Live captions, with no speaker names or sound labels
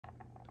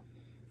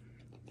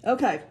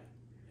Okay,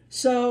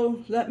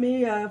 so let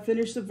me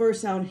finish the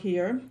verse down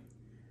here.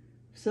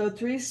 So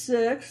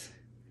 3:6,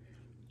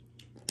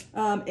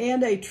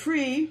 and a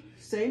tree,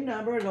 same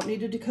number, I don't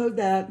need to decode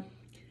that,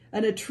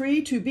 and a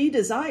tree to be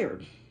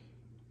desired.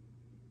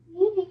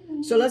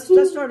 So let's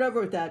start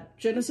over with that.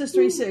 Genesis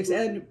 3:6,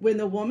 and when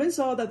the woman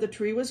saw that the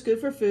tree was good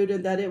for food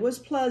and that it was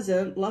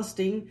pleasant,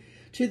 lusting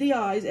to the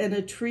eyes, and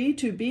a tree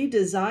to be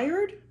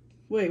desired.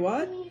 Wait,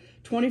 what?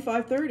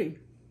 25:30.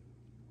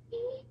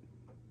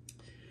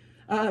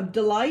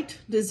 Delight,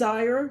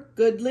 desire,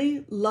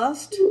 goodly,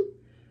 lust,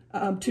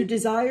 to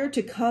desire,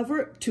 to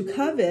covet,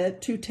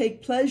 to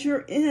take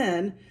pleasure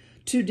in,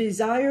 to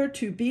desire,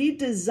 to be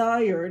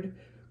desired,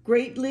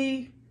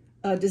 greatly,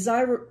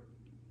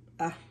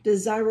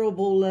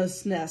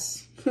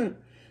 desirableness.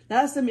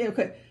 That's the,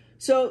 okay.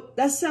 So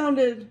that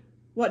sounded,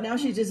 what, now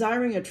she's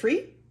desiring a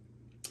tree?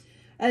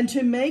 And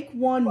to make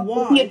one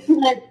wise. You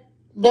put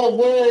the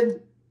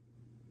word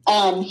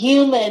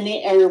human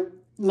or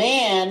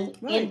man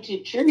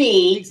into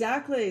tree.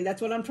 Exactly.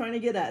 That's what I'm trying to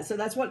get at. So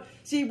that's what,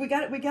 see, we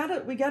got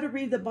to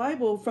read the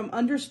Bible from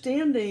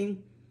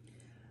understanding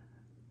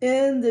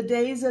in the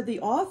days of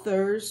the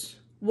authors,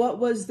 what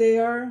was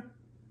their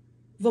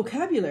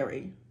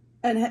vocabulary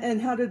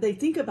and how did they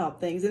think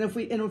about things. And if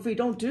we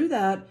don't do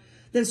that,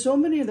 then so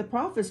many of the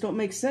prophets don't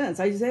make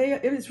sense. Isaiah,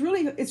 it's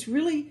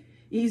really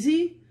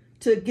easy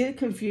to get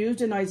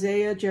confused in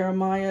Isaiah,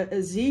 Jeremiah,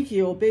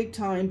 Ezekiel, big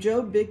time,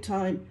 Job, big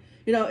time.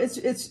 You know,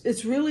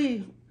 it's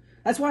really,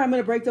 that's why I'm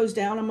going to break those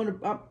down.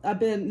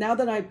 Now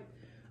that I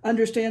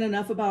understand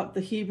enough about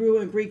the Hebrew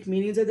and Greek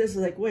meanings of this, it's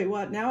like, wait,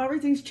 what? Now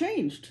everything's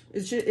changed.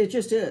 It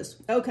just is.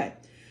 Okay.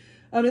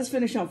 Let's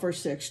finish on verse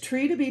 6.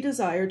 Tree to be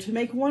desired, to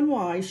make one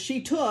wise,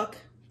 she took,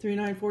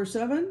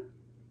 3947,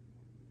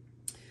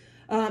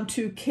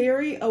 to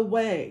carry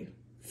away,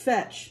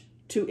 fetch,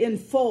 to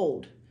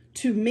enfold,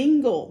 to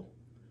mingle.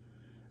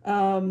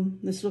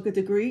 Let's look at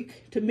the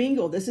Greek. To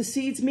mingle. This is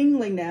seeds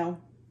mingling now.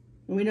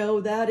 And we know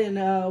that in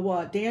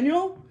what?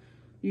 Daniel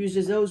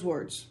uses those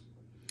words.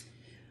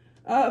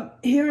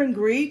 Here in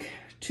Greek,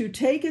 to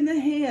take in the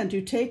hand,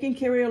 to take and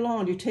carry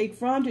along, to take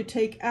from, to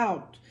take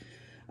out,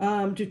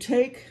 to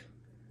take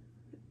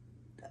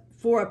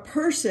for a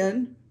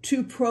person,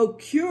 to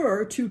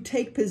procure, to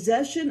take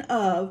possession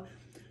of,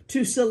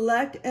 to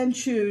select and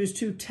choose,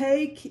 to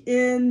take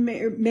in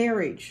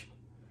marriage,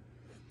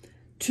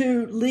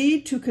 to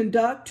lead, to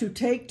conduct, to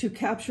take, to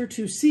capture,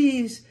 to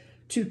seize,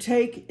 to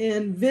take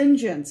in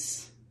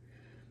vengeance,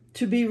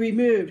 to be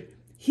removed.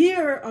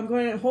 Here, I'm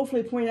going to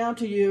hopefully point out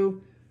to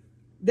you,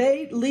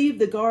 they leave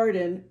the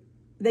garden,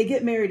 they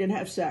get married and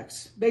have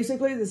sex.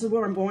 Basically, this is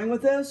where I'm going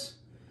with this.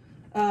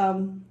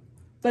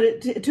 But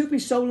it took me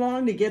so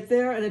long to get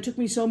there, and it took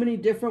me so many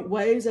different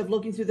ways of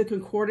looking through the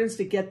concordance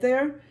to get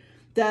there,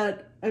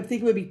 that I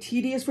think it would be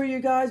tedious for you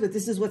guys, but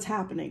this is what's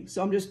happening.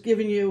 So I'm just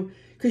giving you,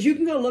 because you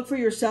can go look for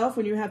yourself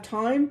when you have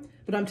time,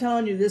 but I'm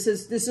telling you, this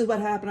is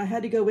what happened. I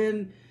had to go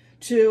in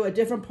to a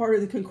different part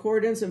of the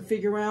concordance and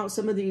figure out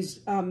some of these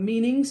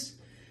meanings.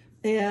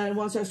 And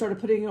once I started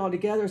putting it all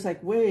together, it's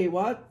like, wait,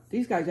 what?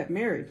 These guys got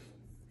married.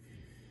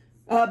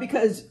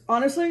 Because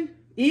honestly,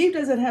 Eve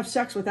doesn't have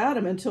sex with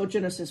Adam until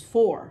Genesis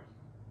 4.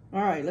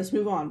 All right, let's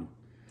move on.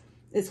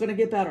 It's going to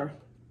get better.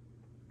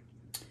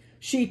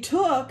 She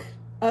took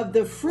of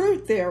the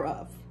fruit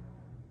thereof.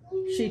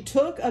 She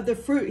took of the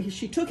fruit.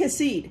 She took his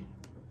seed.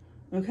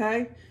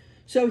 Okay?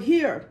 So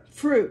here,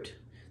 fruit.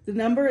 The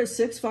number is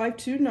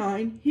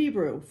 6529,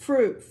 Hebrew.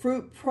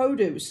 Fruit,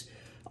 produce.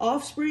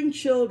 Offspring,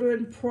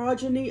 children,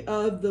 progeny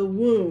of the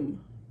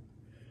womb.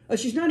 Oh,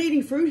 she's not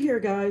eating fruit here,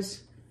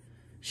 guys.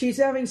 She's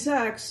having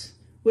sex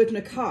with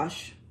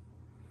Nakash,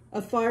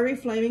 a fiery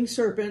flaming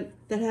serpent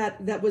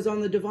that was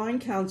on the divine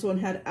council and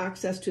had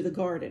access to the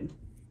garden.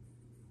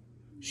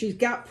 She's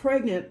got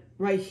pregnant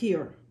right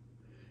here.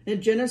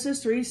 In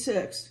Genesis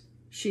 3:6,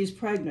 she's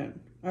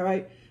pregnant. All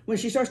right. When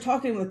she starts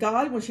talking with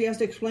God, when she has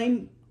to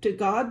explain to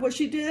God what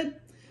she did,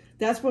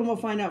 that's when we'll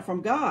find out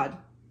from God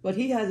what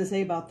he has to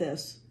say about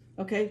this.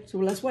 Okay, so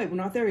let's wait. We're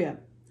not there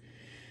yet.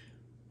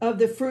 Of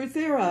the fruit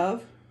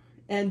thereof,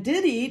 and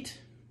did eat,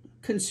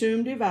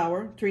 consume,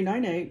 devour,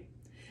 398,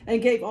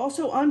 and gave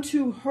also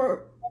unto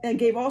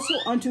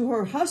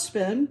her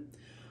husband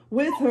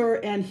with her,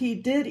 and he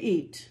did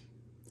eat.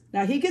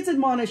 Now he gets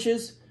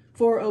admonishes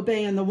for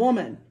obeying the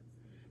woman,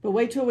 but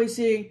wait till we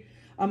see.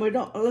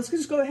 Let's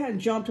just go ahead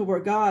and jump to where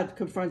God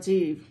confronts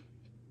Eve.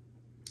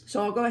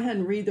 So I'll go ahead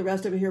and read the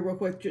rest of it here real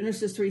quick.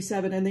 Genesis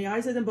 3:7. And the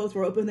eyes of them both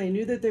were open. They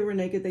knew that they were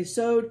naked. They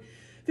sewed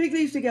fig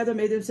leaves together,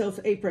 made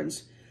themselves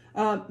aprons.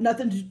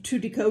 Nothing to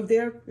decode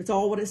there. It's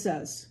all what it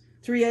says.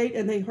 3:8.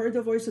 And they heard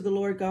the voice of the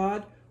Lord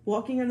God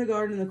walking in the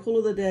garden in the cool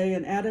of the day.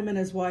 And Adam and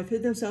his wife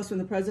hid themselves from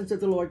the presence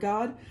of the Lord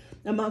God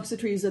amongst the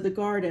trees of the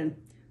garden.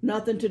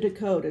 Nothing to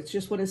decode. It's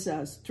just what it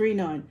says.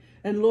 3:9.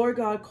 And Lord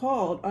God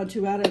called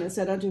unto Adam and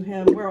said unto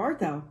him, Where art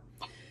thou?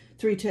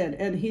 3:10.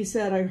 And he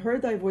said, I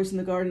heard thy voice in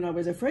the garden, and I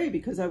was afraid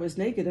because I was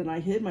naked, and I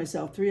hid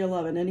myself.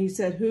 3:11. And he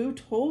said, Who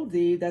told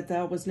thee that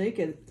thou was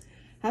naked?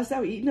 Hast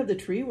thou eaten of the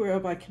tree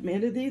whereof I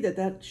commanded thee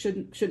that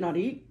should not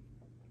eat?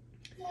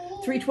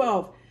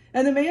 3:12.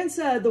 And the man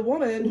said, the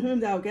woman whom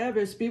thou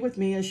gavest be with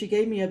me, and she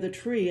gave me of the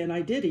tree, and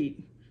I did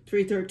eat.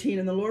 3:13.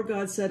 And the Lord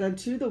God said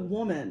unto the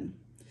woman,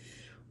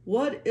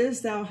 what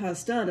is thou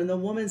hast done? And the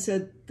woman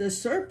said, the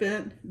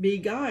serpent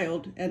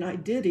beguiled, and I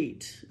did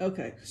eat.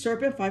 Okay,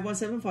 serpent,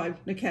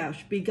 5175,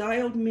 Nakash,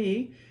 beguiled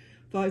me,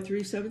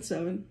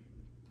 5377,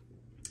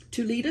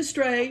 to lead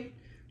astray,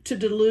 to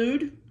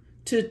delude,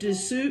 to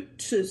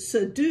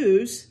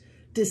seduce,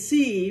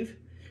 deceive,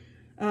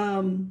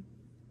 to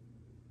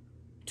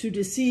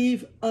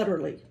deceive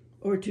utterly,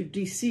 or to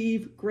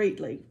deceive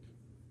greatly.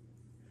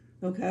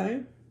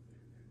 Okay?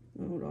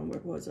 Hold on, where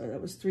was I?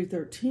 That was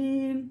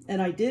 3:13. And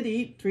I did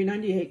eat,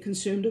 3:98,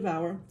 consume,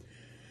 devour.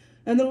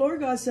 And the Lord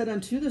God said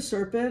unto the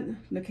serpent,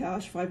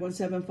 Nakash,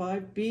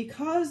 5175,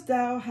 because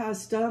thou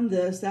hast done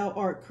this, thou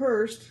art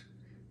cursed.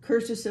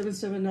 Cursed is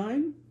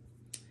 779.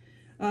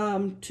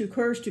 To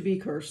curse, to be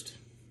cursed.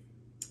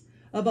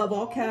 Above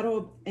all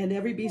cattle and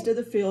every beast of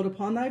the field,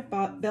 upon thy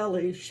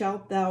belly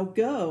shalt thou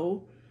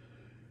go,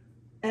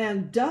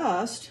 and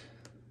dust,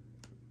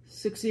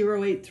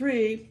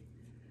 6083,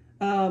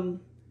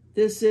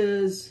 this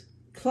is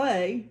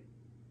clay,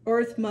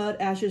 earth, mud,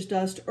 ashes,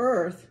 dust,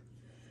 earth.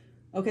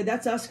 Okay,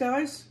 that's us,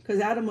 guys, because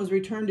Adam was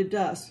returned to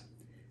dust.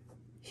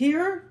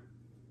 Here,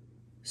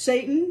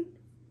 Satan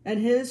and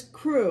his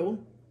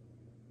crew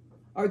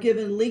are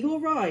given legal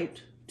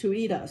right to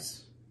eat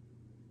us.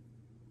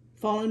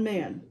 Fallen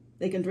man.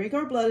 They can drink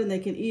our blood and they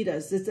can eat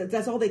us.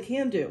 That's all they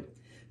can do.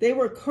 They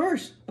were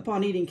cursed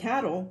upon eating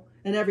cattle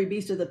and every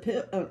beast of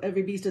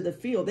the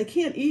field. They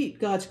can't eat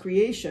God's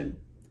creation,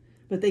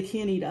 but they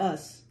can't eat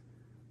us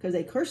because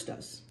they cursed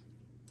us.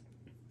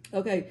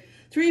 Okay,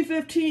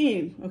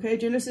 3:15. Okay,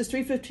 Genesis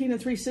 3:15 and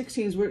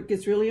 3:16 is where it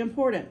gets really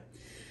important.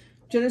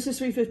 Genesis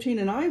 3:15,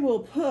 and I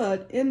will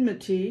put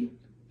enmity,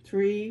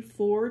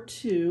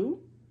 3:4-2,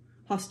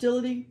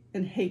 hostility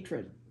and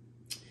hatred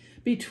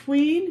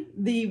between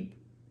thee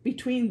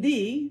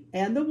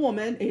and the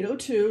woman,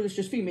 8:02, it's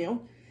just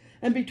female,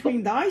 and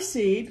between thy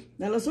seed.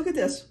 Now let's look at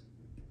this.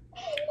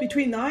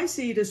 Between thy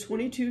seed is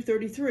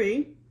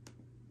 22:33.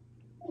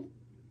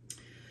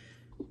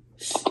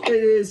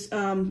 It is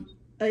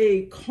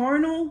a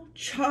carnal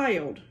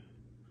child,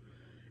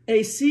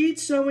 a seed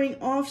sowing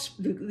off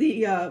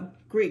the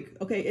Greek.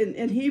 Okay,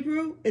 in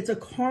Hebrew, it's a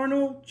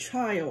carnal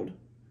child.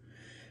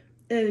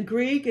 In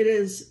Greek, it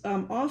is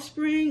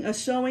offspring, a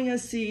sowing a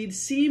seed,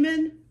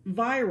 semen,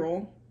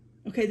 viral.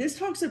 Okay, this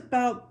talks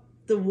about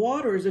the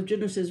waters of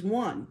Genesis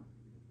 1.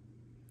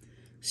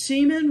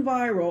 Semen,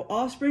 viral,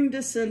 offspring,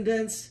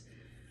 descendants,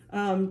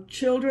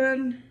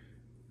 children,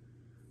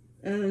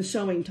 and then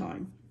sowing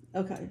time.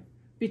 Okay.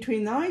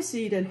 Between thy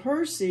seed and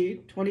her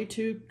seed,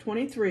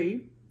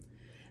 22:23,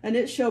 and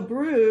it shall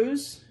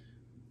bruise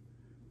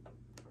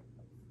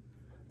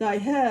thy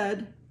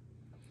head.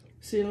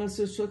 See, let's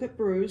just look at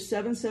bruise.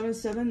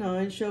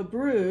 7779 shall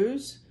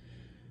bruise,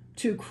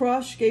 to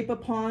crush, gape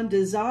upon,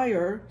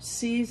 desire,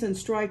 seize, and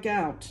strike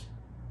out.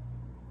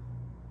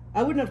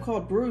 I wouldn't have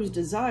called bruise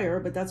desire,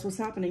 but that's what's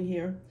happening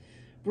here.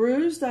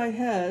 Bruise thy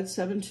head,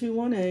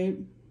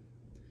 7218,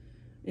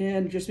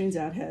 and it just means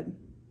that head.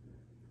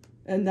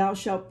 And thou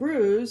shalt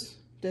bruise,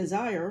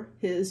 desire,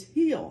 his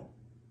heel,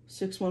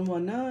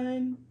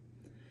 6119.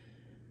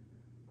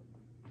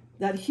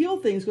 That heel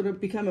thing is going to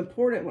become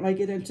important when I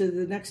get into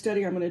the next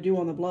study I'm going to do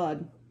on the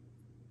blood.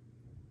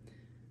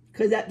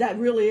 Because that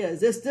really is.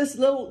 This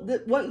little,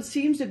 what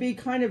seems to be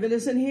kind of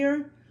innocent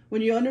here,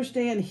 when you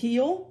understand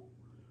heel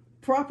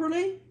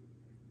properly,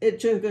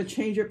 it's just going to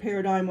change your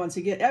paradigm once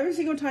again. Every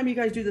single time you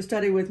guys do the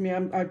study with me,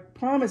 I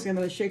promise I'm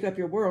going to shake up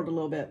your world a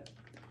little bit.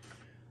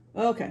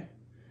 Okay.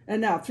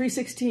 And now,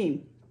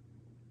 3:16.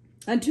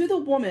 And to the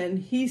woman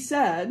he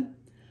said,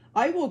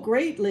 I will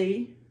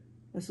greatly,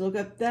 let's look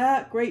at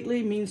that,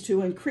 greatly means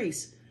to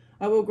increase.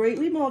 I will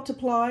greatly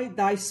multiply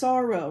thy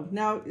sorrow.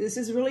 Now, this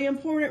is really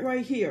important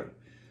right here.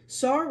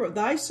 Sorrow,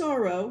 thy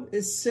sorrow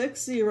is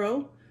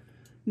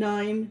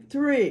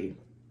 6093.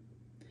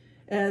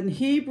 And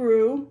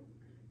Hebrew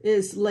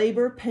is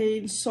labor,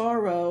 pain,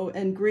 sorrow,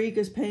 and Greek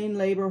is pain,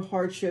 labor,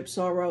 hardship,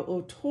 sorrow,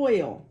 or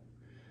toil.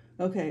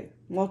 Okay,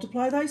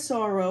 multiply thy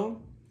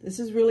sorrow. This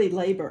is really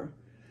labor.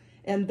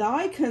 And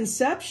thy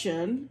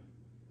conception,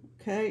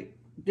 okay,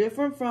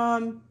 different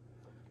from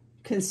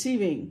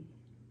conceiving.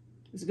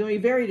 It's going to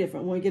be very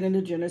different when we get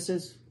into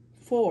Genesis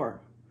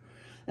 4.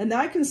 And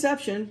thy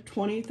conception,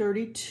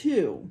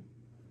 2032.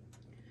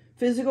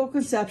 Physical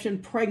conception,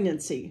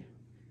 pregnancy.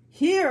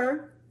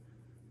 Here,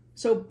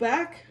 so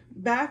back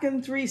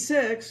in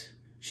 3:6,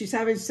 she's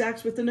having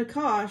sex with the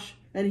Nakash.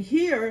 And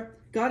here,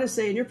 God is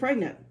saying, you're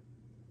pregnant.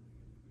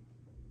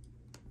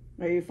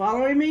 Are you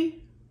following me?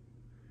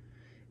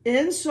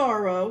 In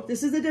sorrow,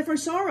 this is a different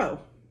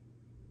sorrow.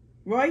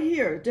 Right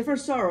here, different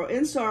sorrow.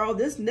 In sorrow,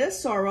 this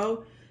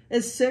sorrow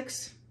is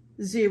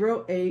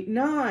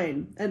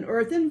 6089. An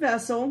earthen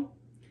vessel,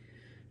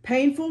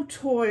 painful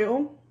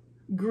toil,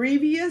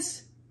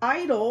 grievous,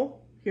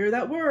 idle, hear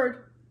that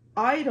word,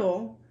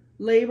 idle,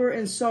 labor,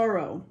 and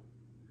sorrow.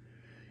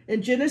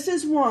 In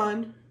Genesis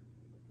 1,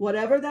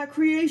 Whatever that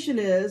creation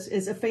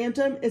is a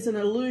phantom, it's an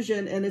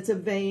illusion, and it's a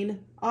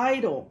vain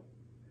idol.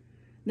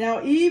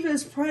 Now, Eve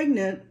is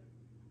pregnant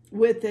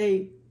with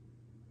a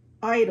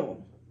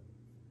idol.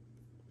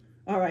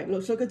 All right,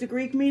 let's look at the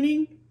Greek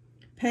meaning.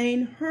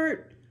 Pain,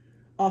 hurt,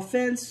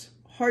 offense,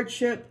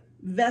 hardship,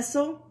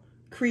 vessel,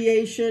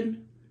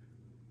 creation,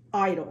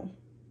 idol.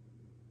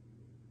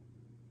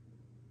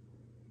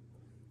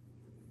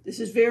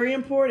 This is very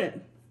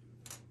important.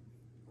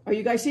 Are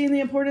you guys seeing the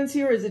importance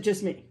here, or is it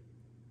just me?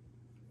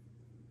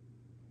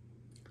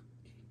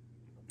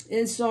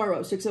 In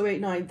sorrow,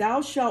 6089,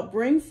 thou shalt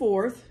bring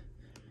forth.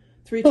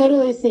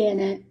 Totally seeing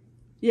it.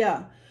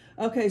 Yeah.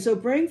 Okay, so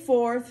bring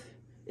forth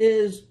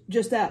is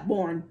just that,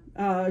 born.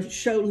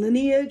 Show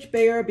lineage,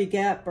 bear,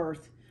 begat,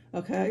 birth.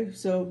 Okay,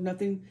 so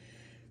nothing.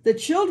 The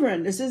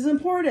children, this is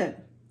important.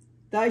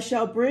 Thou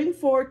shalt bring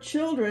forth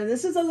children.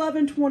 This is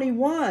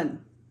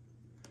 1121.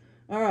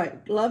 All right,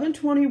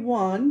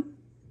 1121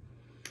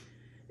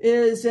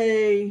 is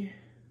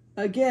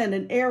again,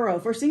 an arrow.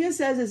 First thing it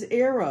says is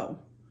arrow.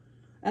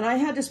 And I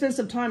had to spend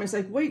some time. It's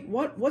like, wait,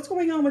 what's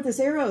going on with this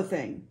arrow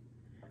thing?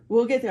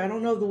 We'll get there. I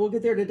don't know that we'll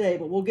get there today,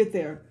 but we'll get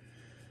there.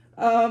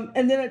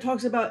 And then it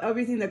talks about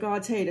everything that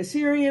God's hate.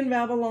 Assyrian,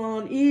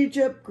 Babylon,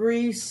 Egypt,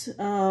 Greece. Here's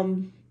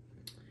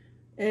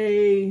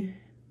where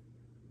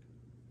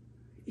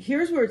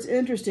it's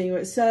interesting.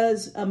 It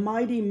says a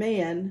mighty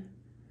man,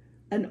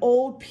 an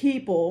old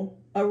people,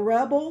 a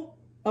rebel,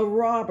 a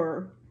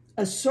robber,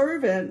 a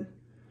servant,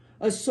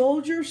 a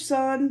soldier's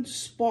son,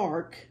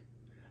 spark,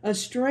 a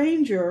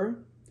stranger,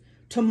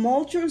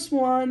 tumultuous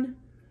one,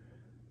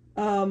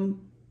 and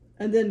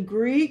then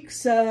Greek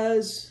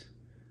says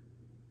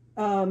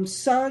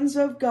sons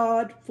of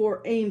God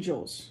for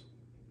angels.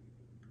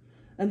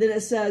 And then it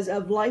says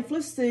of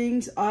lifeless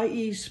things,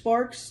 i.e.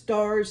 sparks,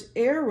 stars,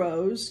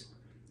 arrows,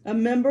 a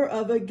member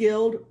of a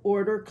guild,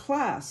 order,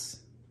 class.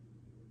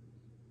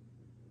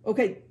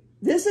 Okay,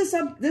 this is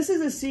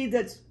a seed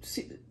that's,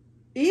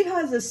 Eve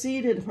has a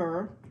seed in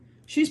her.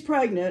 She's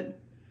pregnant.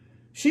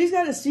 She's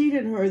got a seed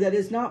in her that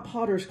is not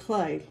potter's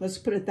clay. Let's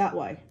put it that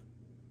way.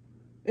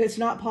 It's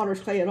not potter's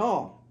clay at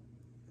all.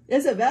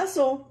 It's a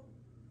vessel,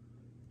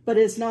 but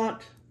it's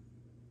not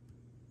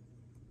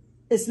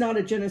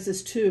a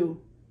Genesis 2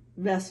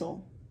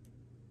 vessel.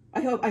 I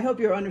hope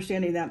you're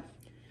understanding that.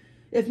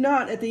 If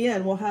not, at the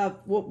end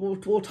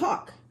we'll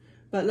talk.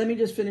 But let me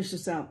just finish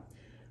this out.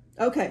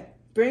 Okay,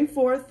 bring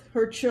forth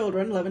her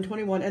children,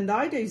 1121, and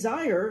thy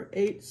desire,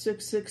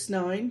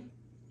 8669,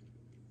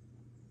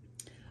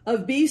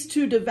 of beast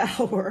to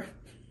devour.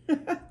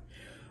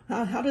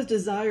 How does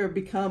desire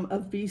become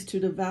of beast to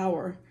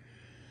devour?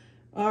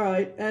 All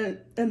right,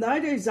 and thy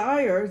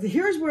desire,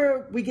 here's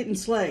where we get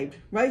enslaved,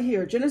 right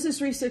here. Genesis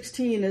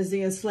 3:16 is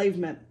the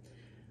enslavement.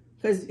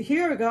 Because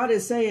here God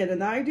is saying,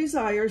 and thy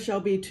desire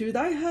shall be to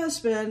thy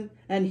husband,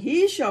 and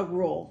he shall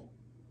rule.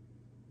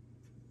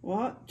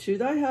 What? To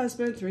thy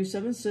husband,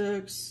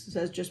 376,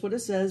 says just what it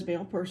says,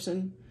 male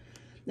person.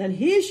 And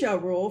he shall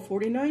rule,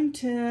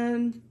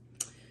 49:10,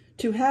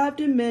 to have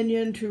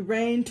dominion, to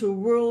reign, to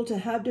rule, to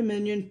have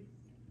dominion,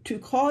 to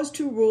cause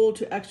to rule,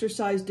 to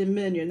exercise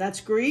dominion. That's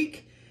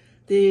Greek.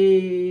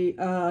 The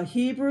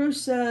Hebrew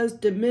says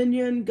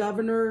dominion,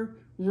 governor,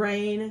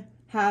 reign,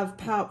 have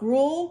power,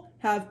 rule,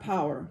 have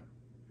power.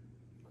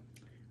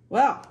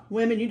 Well,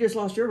 women, you just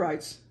lost your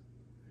rights.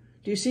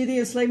 Do you see the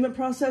enslavement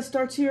process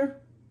starts here?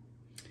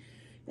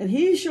 And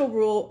he shall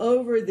rule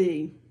over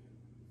thee.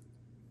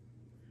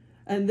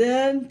 And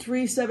then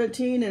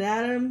 3:17 and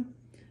Adam.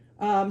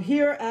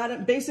 Here,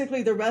 Adam,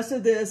 basically the rest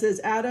of this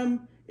is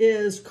Adam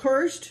is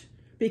cursed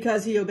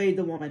because he obeyed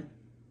the woman.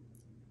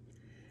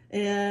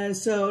 And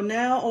so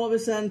now all of a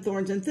sudden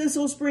thorns and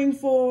thistles spring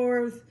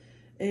forth.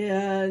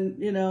 And,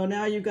 you know,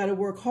 now you've got to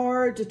work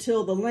hard to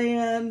till the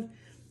land.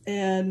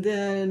 And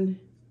then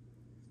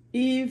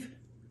Eve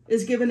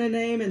is given a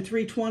name in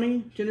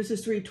 3:20,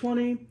 Genesis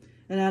 3:20.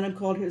 And Adam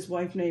called his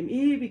wife name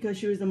Eve because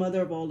she was the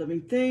mother of all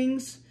living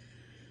things.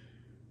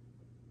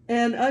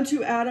 And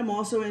unto Adam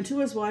also and to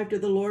his wife did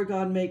the Lord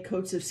God make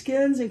coats of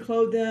skins and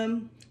clothe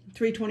them.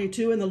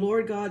 3:22, and the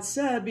Lord God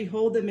said,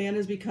 behold, the man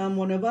is become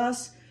one of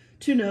us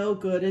to know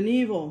good and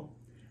evil.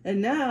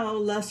 And now,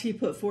 lest he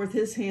put forth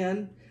his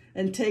hand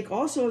and take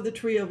also of the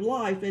tree of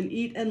life and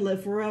eat and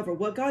live forever.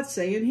 What God's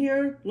saying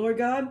here, Lord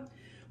God,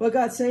 what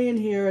God's saying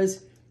here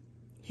is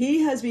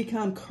he has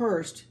become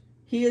cursed.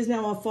 He is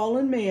now a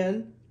fallen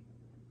man.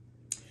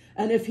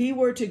 And if he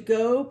were to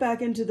go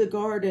back into the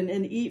garden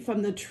and eat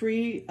from the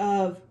tree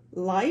of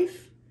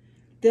life,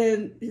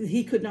 then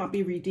he could not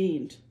be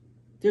redeemed.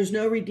 There's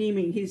no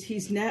redeeming.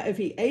 He's now, if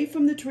he ate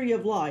from the tree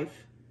of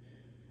life,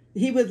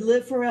 he would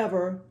live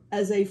forever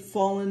as a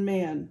fallen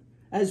man,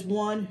 as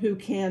one who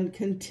can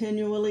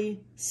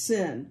continually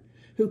sin,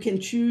 who can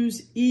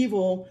choose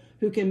evil,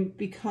 who can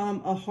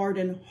become a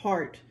hardened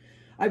heart.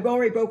 I've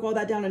already broke all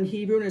that down in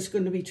Hebrew, and it's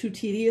going to be too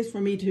tedious for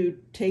me to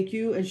take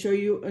you and show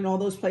you in all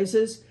those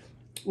places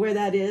where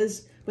that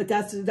is. But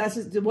that's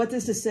what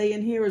this is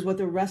saying here is what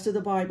the rest of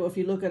the Bible, if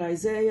you look at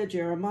Isaiah,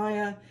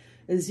 Jeremiah,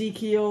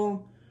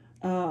 Ezekiel,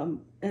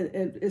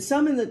 and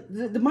some in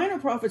the minor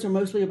prophets are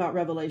mostly about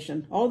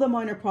Revelation. All the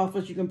minor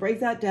prophets, you can break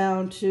that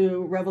down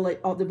to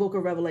the book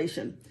of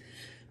Revelation.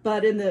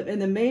 But in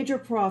the major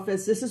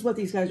prophets, this is what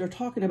these guys are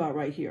talking about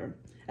right here.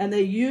 And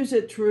they use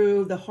it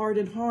through the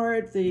hardened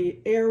heart, the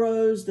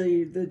arrows,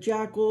 the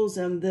jackals,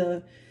 and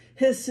the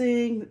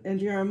hissing, and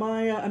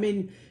Jeremiah. I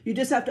mean, you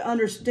just have to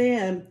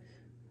understand,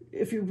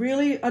 if you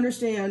really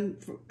understand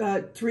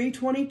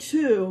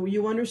 3:22,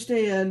 you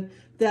understand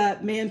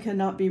that man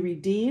cannot be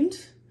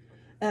redeemed,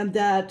 and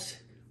that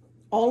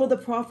all of the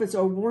prophets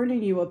are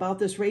warning you about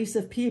this race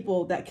of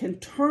people that can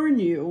turn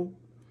you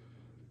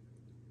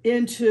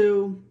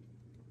into,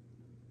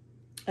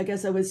 I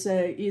guess I would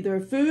say, either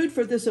food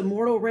for this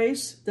immortal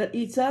race that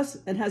eats us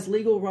and has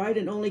legal right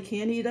and only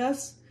can eat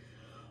us,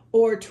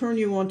 or turn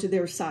you onto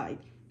their side,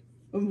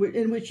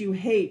 in which you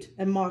hate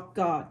and mock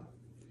God.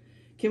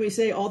 Can we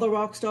say all the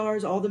rock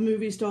stars, all the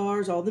movie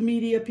stars, all the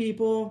media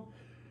people?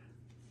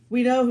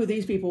 We know who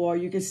these people are.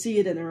 You can see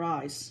it in their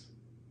eyes.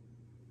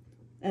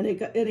 And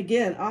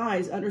again,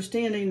 eyes,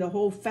 understanding the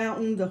whole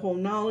fountain, the whole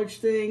knowledge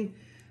thing.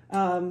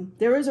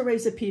 There is a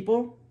race of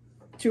people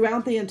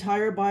throughout the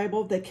entire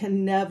Bible that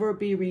can never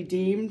be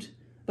redeemed,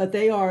 but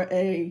they are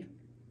a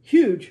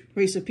huge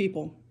race of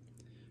people.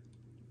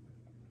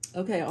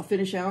 Okay, I'll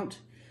finish out.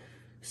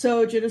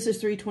 So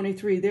Genesis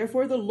 3:23,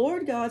 therefore the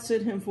Lord God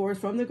sent him forth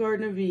from the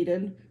Garden of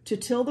Eden to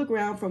till the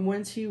ground from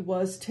whence he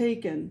was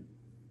taken.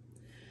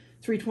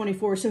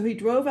 3:24, so he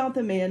drove out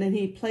the man and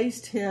he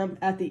placed him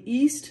at the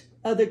east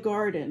of the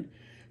garden.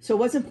 So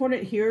what's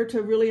important here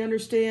to really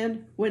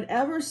understand,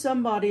 whenever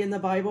somebody in the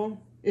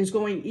Bible is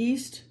going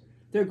east,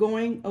 they're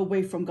going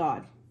away from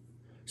God.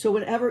 So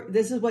whenever,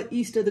 this is what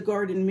east of the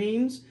garden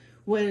means.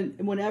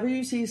 Whenever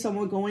you see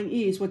someone going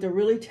east, what they're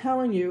really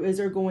telling you is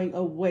they're going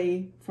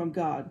away from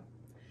God.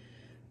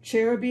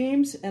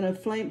 Cherubims and a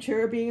flame,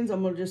 cherubims,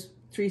 I'm going to just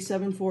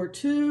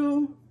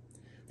 3742.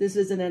 This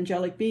is an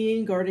angelic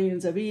being,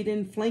 guardians of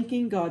Eden,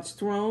 flanking God's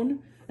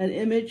throne, an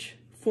image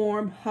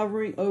form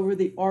hovering over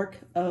the Ark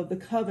of the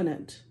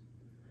Covenant.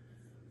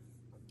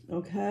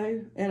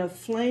 Okay, and a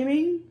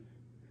flaming,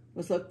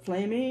 let's look,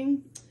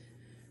 flaming,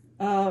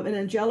 an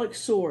angelic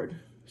sword.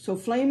 So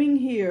flaming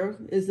here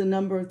is the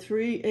number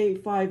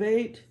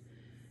 3858,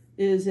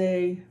 is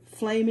a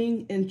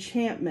flaming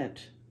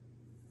enchantment.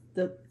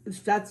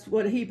 That's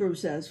what Hebrew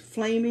says,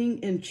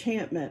 flaming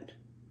enchantment.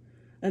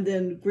 And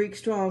then Greek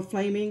strong,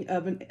 flaming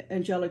of an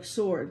angelic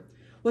sword.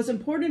 What's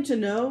important to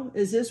know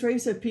is this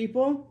race of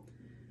people,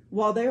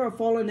 while they are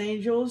fallen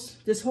angels,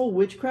 this whole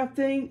witchcraft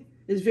thing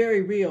is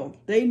very real.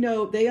 They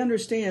know, they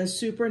understand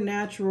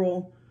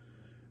supernatural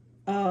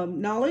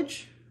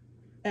knowledge,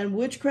 and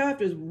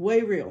witchcraft is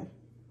way real.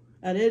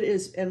 And it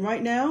is, and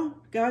right now,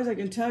 guys, I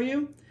can tell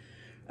you,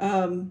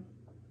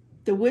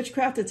 the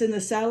witchcraft that's in the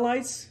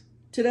satellites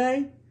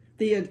today,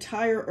 the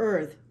entire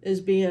earth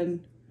is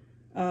being,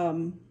 I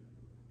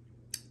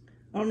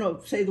don't know,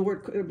 say the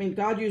word, I mean,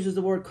 God uses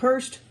the word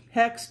cursed,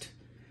 hexed,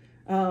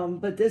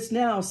 but this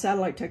now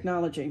satellite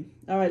technology.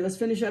 All right, let's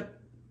finish up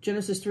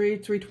Genesis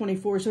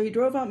 3:24. So he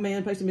drove out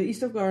man, placed him in the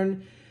east of the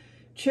garden,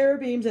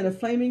 cherubims and a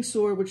flaming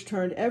sword, which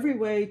turned every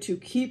way to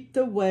keep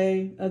the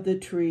way of the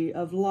tree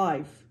of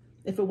life.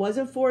 If it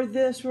wasn't for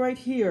this right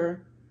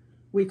here,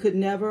 we could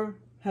never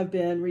have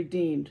been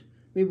redeemed.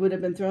 We would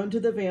have been thrown to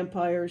the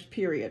vampires,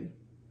 period.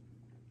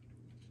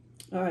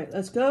 All right,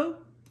 let's go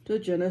to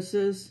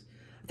Genesis.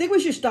 I think we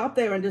should stop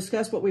there and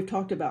discuss what we've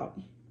talked about.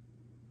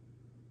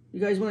 You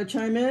guys want to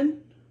chime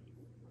in?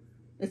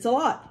 It's a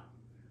lot.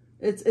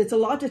 It's a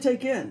lot to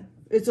take in.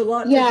 It's a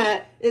lot.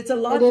 Yeah, it's a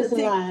lot. It is a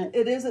lot.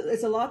 It is.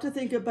 It's a lot to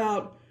think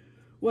about.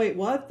 Wait,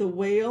 what? The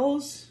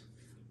whales?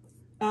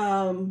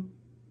 God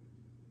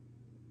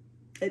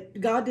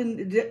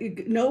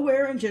didn't.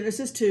 Nowhere in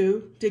Genesis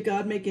 2 did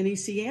God make any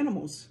sea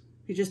animals.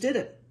 He just did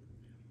it.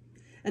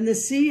 And the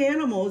sea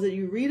animals that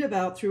you read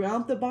about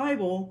throughout the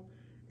Bible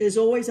is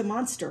always a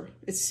monster.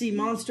 It's sea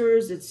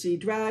monsters, it's sea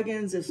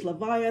dragons, it's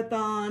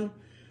Leviathan,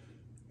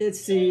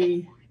 it's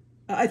the,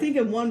 I think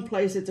in one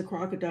place it's a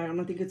crocodile,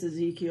 and I think it's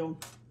Ezekiel.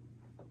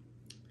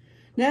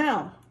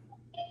 Now,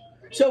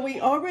 so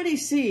we already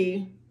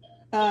see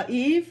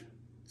Eve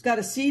has got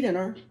a seed in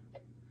her.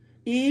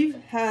 Eve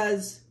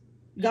has,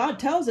 God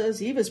tells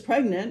us Eve is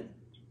pregnant.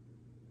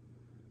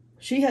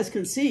 She has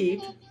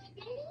conceived.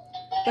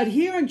 But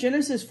here in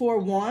Genesis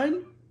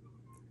 4:1,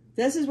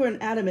 this is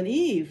when Adam and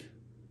Eve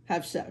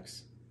have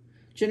sex.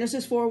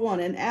 Genesis 4:1,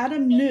 and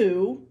Adam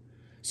knew.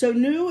 So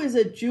knew is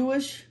a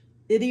Jewish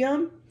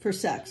idiom for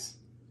sex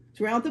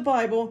throughout the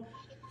Bible.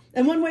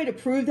 And one way to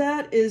prove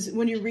that is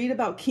when you read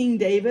about King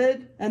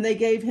David, and they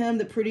gave him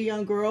the pretty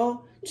young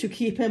girl to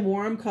keep him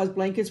warm because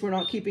blankets were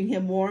not keeping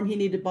him warm. He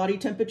needed body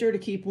temperature to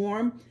keep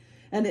warm.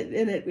 And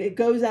it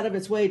goes out of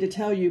its way to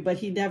tell you, but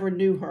he never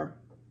knew her.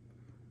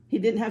 He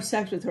didn't have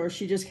sex with her.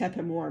 She just kept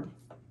him warm.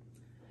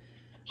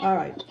 All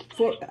right.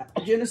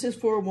 Genesis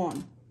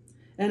 4:1.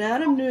 And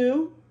Adam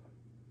knew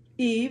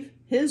Eve,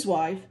 his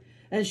wife,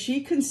 and she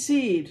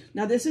conceived.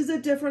 Now, this is a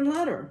different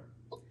letter.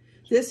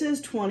 This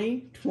is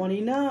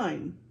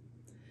 20:29.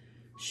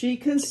 She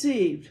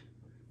conceived.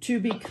 to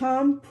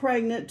become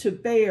pregnant, to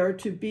bear,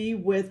 to be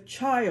with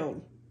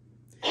child.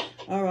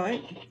 All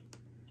right.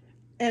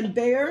 And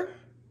bear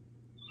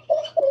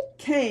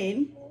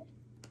Cain.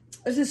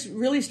 This is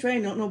really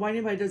strange. I don't know why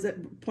anybody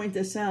doesn't point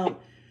this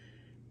out.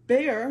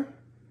 Bear,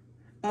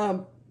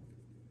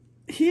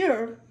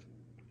 here,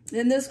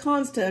 in this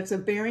context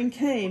of bearing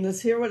Cain,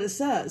 let's hear what it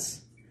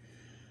says.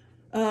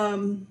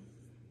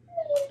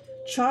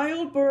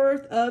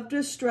 Childbirth of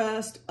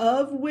distress,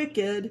 of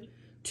wicked,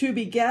 to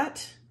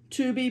beget,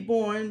 to be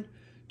born,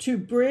 to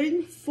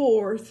bring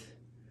forth,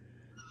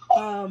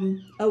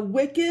 a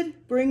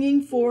wicked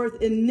bringing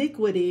forth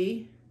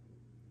iniquity.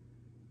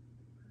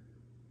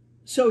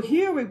 So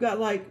here we've got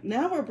like,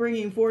 now we're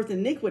bringing forth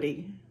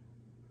iniquity.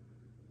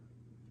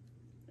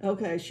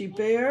 Okay, she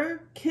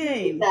bare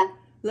Cain.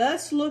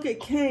 Let's look at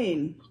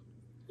Cain.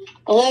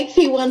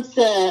 Alexi wants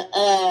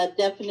a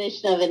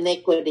definition of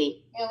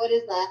iniquity. Yeah, what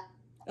is that?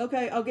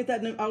 Okay, I'll get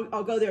that.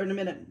 I'll go there in a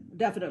minute.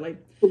 Definitely.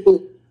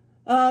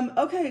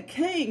 Okay,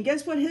 Cain.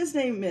 Guess what his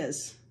name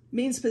is?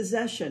 Means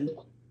possession.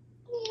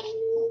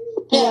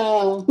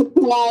 Yeah.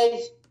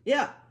 Lies.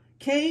 Yeah.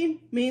 Cain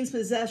means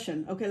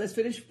possession. Okay, let's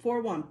finish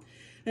 4:1.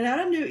 And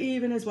Adam knew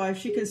Eve and his wife.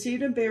 She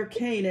conceived and bare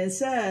Cain and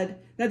said,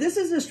 now this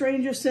is the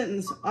strangest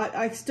sentence.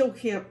 I still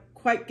can't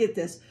quite get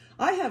this.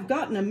 I have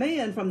gotten a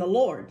man from the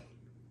Lord.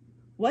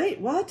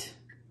 Wait, what?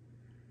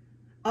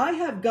 I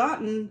have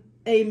gotten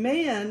a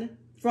man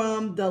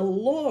from the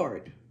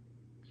Lord.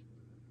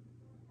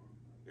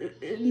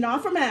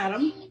 Not from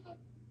Adam.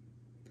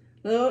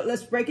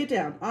 Let's break it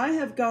down. I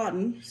have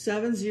gotten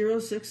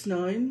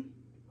 7069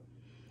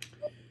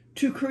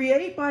 to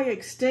create by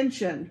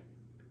extension,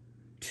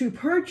 to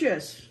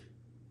purchase,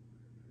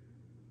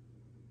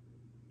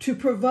 to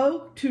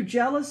provoke to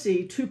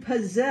jealousy, to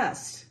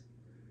possess.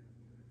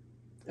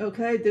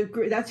 Okay,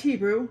 that's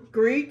Hebrew.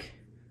 Greek,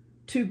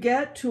 to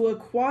get, to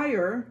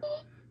acquire,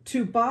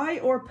 to buy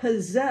or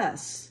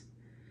possess,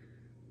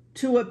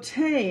 to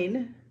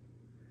obtain,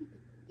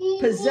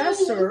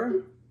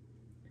 possessor,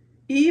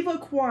 Eve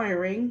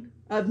acquiring,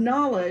 of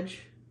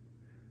knowledge,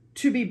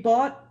 to be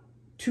bought,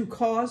 to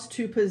cause,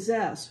 to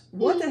possess.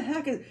 What the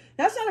heck is,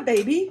 that's not a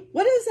baby.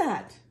 What is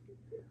that?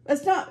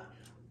 That's not,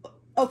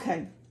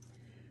 okay.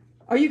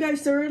 Are you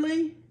guys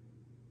thoroughly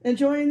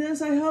enjoying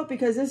this, I hope?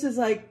 Because this is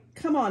like,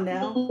 come on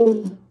now.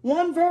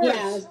 One verse.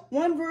 Yeah.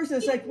 One verse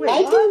is like, wait,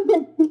 what?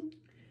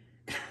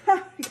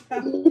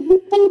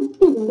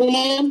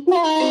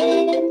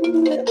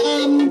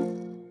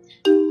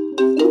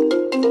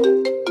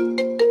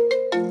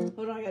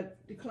 Hold on, I gotta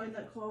decline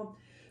that call.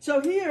 So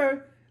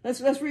here,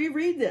 let's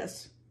reread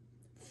this.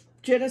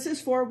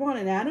 Genesis 4:1.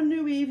 And Adam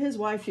knew Eve, his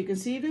wife. She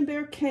conceived and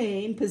bare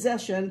Cain,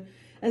 possession,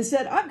 and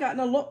said, I've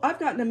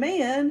gotten a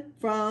man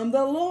from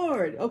the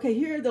Lord. Okay,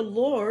 here the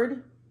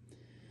Lord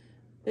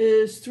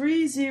is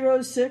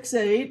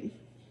 3068.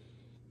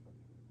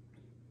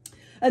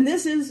 And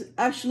this is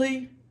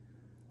actually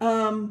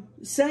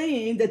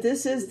saying that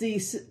this is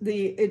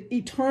the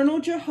eternal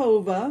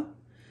Jehovah,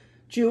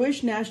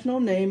 Jewish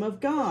national name of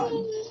God.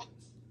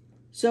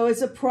 So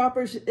it's a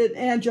proper,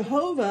 and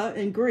Jehovah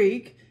in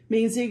Greek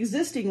means the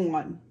existing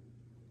one.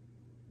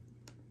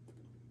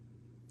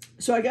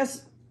 So I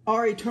guess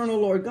our eternal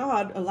Lord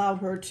God allowed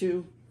her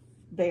to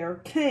bear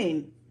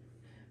Cain.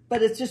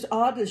 But it's just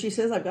odd that she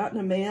says, I've gotten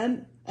a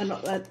man, and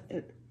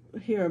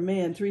here, a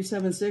man,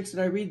 376, did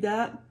I read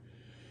that?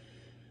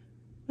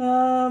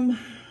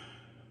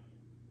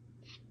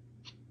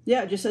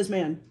 Yeah, it just says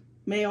man,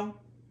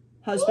 male,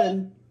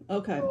 husband,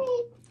 okay.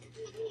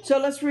 So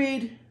let's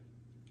read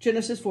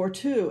Genesis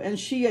 4:2. And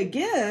she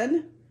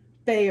again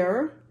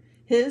bare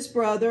his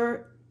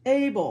brother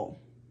Abel.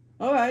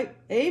 All right,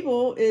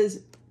 Abel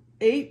is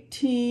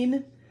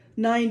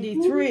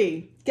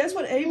 1893. Guess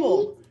what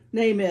Abel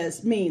name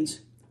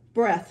means?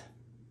 Breath.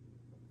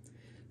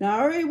 Now,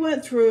 I already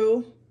went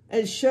through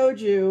and showed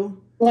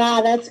you.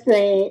 Wow, that's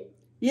great.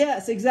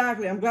 Yes,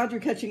 exactly. I'm glad you're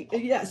catching.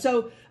 Yeah,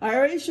 so I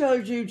already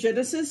showed you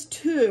Genesis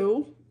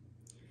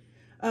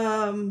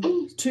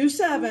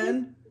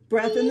 2:7,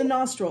 breath in the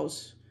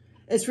nostrils.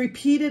 It's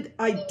repeated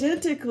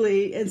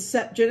identically in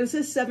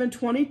Genesis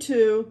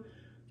 7:22,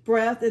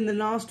 breath in the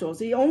nostrils.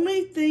 The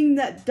only thing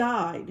that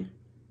died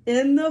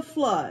in the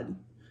flood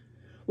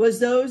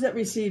was those that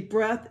received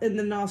breath in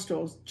the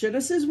nostrils.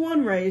 Genesis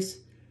 1 race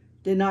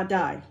did not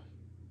die.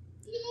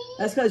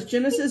 That's because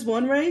Genesis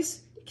 1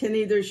 race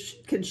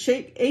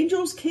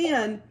angels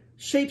can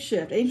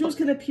shapeshift. Angels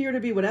can appear to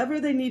be whatever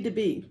they need to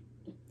be.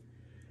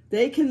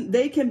 They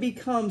can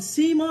become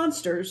sea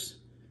monsters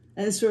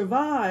and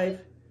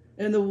survive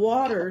in the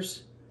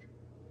waters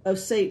of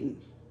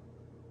Satan.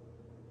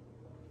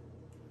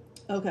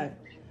 Okay.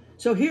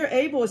 So here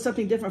Abel is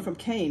something different from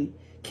Cain.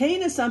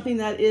 Cain is something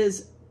that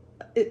is,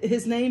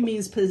 his name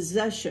means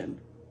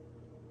possession.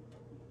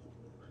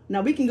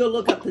 Now we can go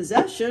look up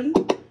possession,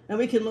 and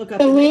we can look up.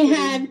 So we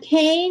have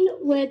Cain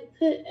with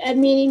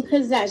meaning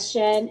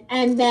possession,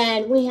 and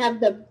then we have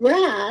the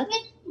breath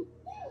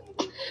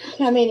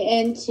coming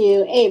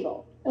into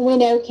Abel. And we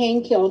know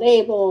Cain killed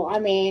Abel. I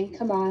mean,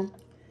 come on.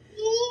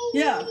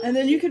 Yeah, and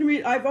then you can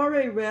read, I've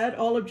already read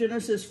all of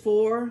Genesis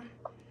 4,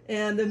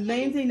 and the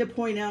main thing to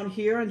point out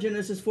here in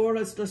Genesis 4,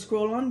 let's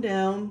scroll on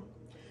down.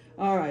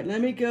 All right,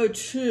 let me go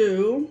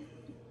to,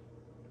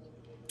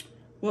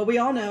 well, we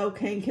all know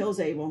Cain kills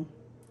Abel.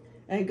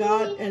 And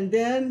God, and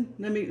then,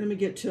 let me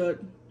get to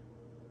it.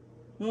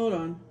 Hold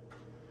on.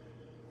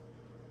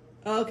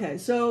 Okay,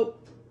 so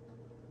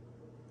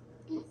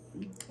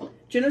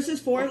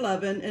Genesis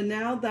 4:11, and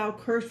now thou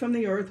cursed from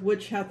the earth,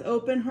 which hath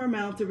opened her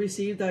mouth to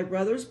receive thy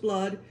brother's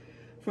blood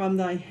from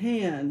thy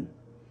hand.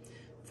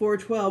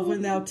 4:12,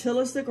 when thou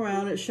tillest the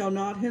ground, it shall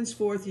not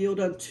henceforth yield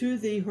unto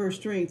thee her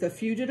strength. A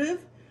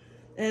fugitive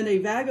and a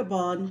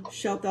vagabond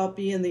shalt thou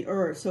be in the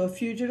earth. So a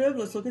fugitive,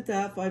 let's look at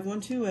that,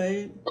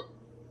 5128.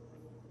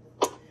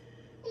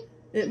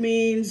 It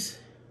means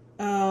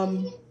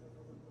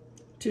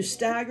to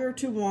stagger,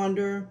 to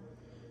wander,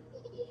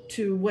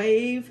 to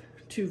wave,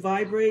 to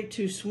vibrate,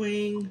 to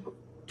swing,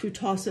 to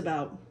toss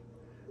about.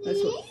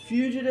 That's what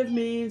fugitive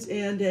means.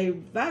 And a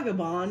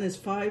vagabond is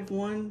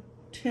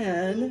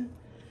 5110.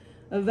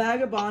 A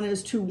vagabond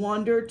is to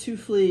wander, to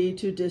flee,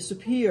 to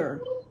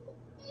disappear.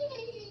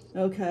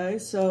 Okay,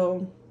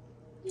 so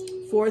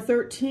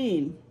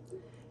 4:13.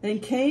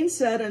 And Cain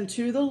said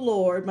unto the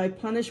Lord, my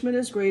punishment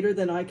is greater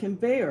than I can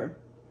bear.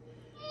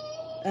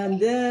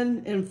 And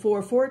then in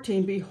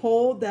 4:14,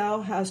 behold,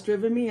 thou hast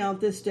driven me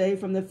out this day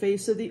from the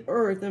face of the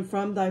earth, and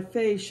from thy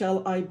face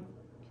shall I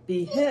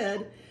be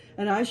hid,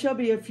 and I shall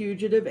be a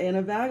fugitive and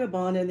a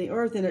vagabond in the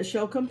earth. And it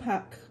shall come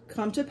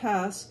to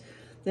pass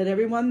that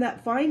everyone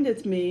that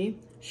findeth me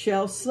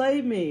shall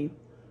slay me.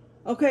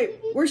 Okay,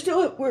 we're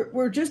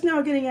just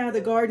now getting out of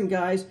the garden,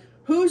 guys.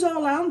 Who's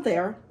all out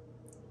there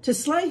to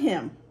slay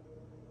him?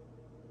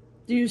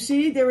 Do you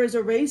see? There is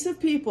a race of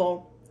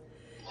people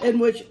in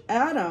which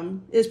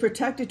Adam is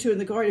protected to in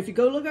the garden. If you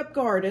go look up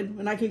garden,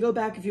 and I can go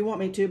back if you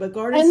want me to, but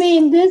garden. I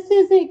mean, this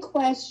is a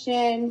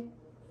question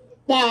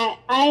that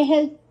I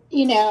had,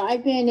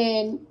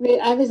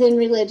 I was in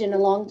religion a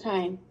long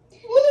time.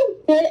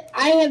 But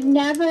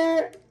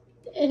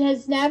it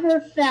has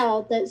never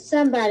felt that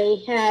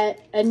somebody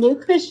a new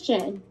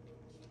Christian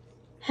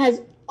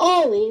has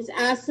always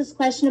asked this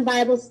question in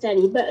Bible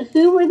study, but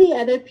who were the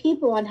other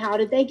people and how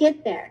did they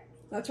get there?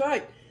 That's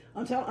right.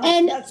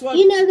 And that's what,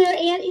 you know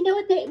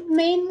what the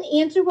main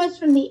answer was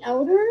from the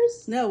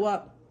elders? No,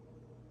 what?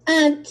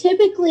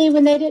 Typically,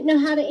 when they didn't know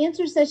how to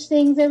answer such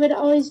things, they would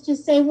always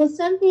just say, well,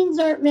 some things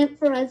aren't meant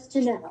for us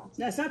to know.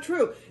 That's not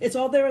true. It's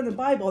all there in the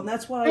Bible, and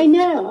that's why I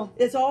know.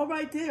 It's all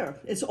right there.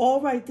 It's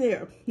all right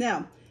there.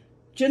 Now,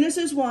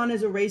 Genesis 1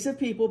 is a race of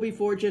people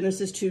before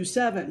Genesis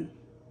 2:7.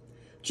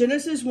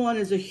 Genesis 1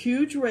 is a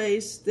huge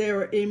race.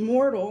 They're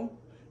immortal.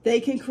 They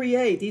can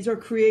create. These are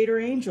creator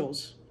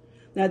angels.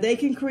 Now, they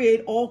can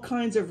create all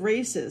kinds of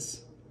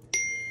races.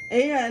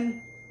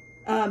 And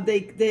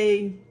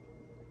they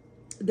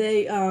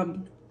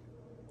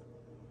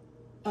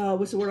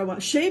what's the word I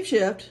want?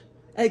 Shapeshift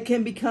and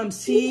can become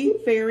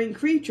seafaring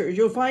creatures.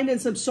 You'll find in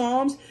some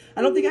Psalms.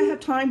 I don't think I have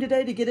time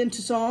today to get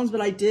into Psalms, but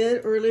I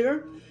did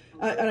earlier.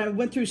 And I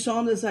went through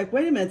Psalms. It's like,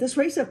 wait a minute, this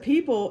race of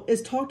people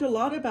is talked a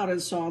lot about in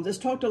Psalms. It's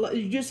talked a lot.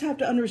 You just have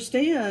to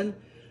understand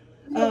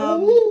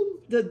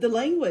the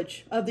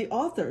language of the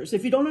authors.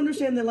 If you don't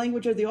understand the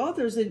language of the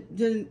authors,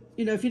 then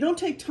if you don't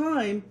take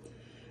time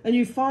and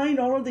you find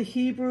all of the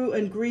Hebrew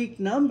and Greek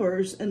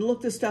numbers and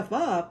look this stuff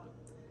up,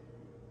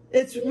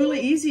 it's really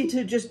easy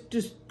to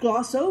just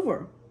gloss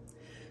over.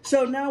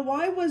 So now,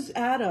 why was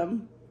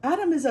Adam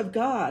is of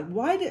God.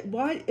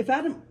 If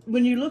Adam,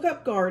 when you look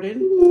up garden,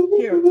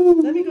 here,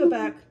 let me go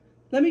back.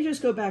 Let me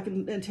just go back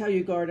and tell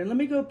you garden. Let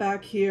me go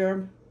back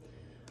here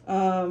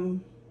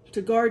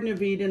to Garden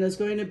of Eden is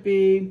going to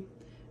be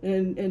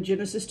in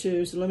Genesis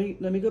 2. So let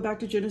me go back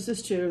to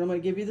Genesis 2, and I'm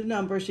going to give you the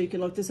number so you can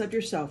look this up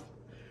yourself.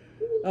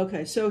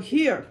 Okay, so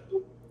here,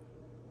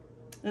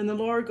 and the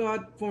Lord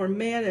God formed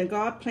man, and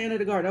God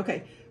planted a garden.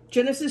 Okay,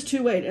 Genesis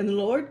 2:8, and the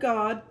Lord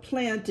God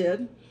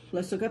planted.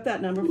 Let's look up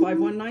that number,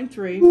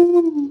 5193.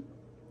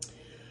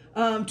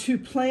 To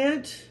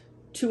plant,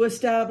 to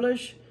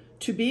establish,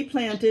 to be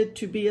planted,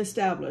 to be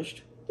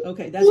established.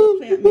 Okay, that's what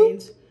plant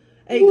means.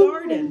 A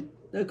garden.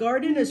 The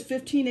garden is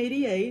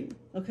 1588.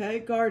 Okay,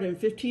 garden,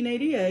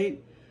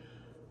 1588.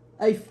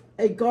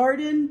 A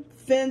garden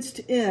fenced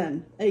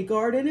in. A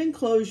garden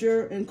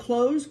enclosure,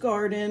 enclosed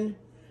garden,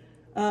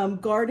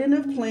 garden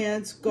of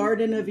plants,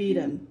 Garden of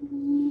Eden.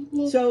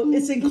 So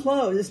it's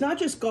enclosed. It's not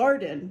just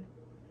garden.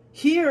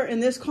 Here,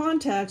 in this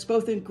context,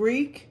 both in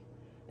Greek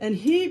and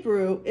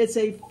Hebrew, it's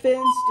a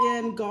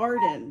fenced-in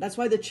garden. That's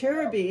why the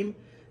cherubim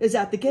is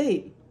at the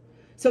gate.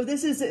 So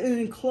this is an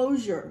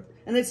enclosure.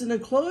 And it's an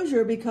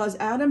enclosure because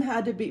Adam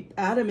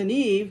and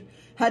Eve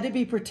had to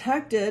be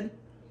protected,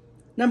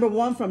 number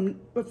one,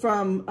 from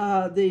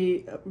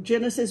the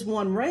Genesis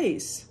 1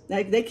 race.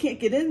 They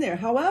can't get in there.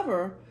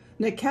 However,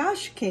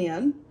 Nakash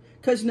can,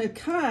 because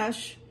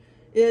Nakash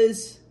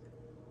is,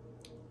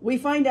 we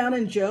find out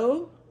in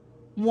Job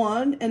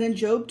 1 and in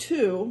Job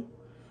 2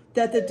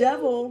 that the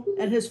devil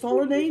and his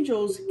fallen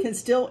angels can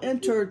still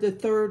enter the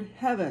third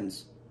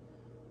heavens.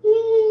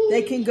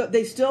 They can go.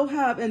 They still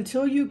have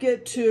until you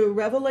get to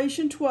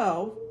Revelation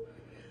 12.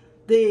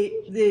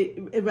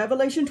 In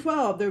Revelation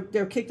 12,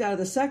 they're kicked out of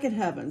the second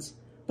heavens.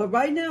 But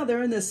right now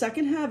they're in the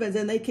second heavens,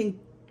 and they can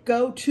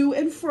go to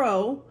and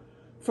fro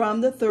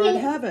from the third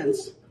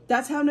heavens.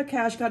 That's how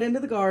Nakash got into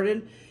the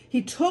garden.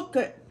 He took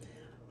it.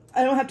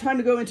 I don't have time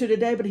to go into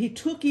today, but he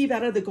took Eve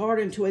out of the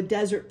garden to a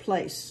desert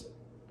place.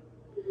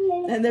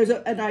 And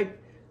I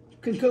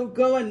can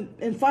go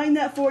and find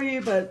that for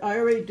you, but I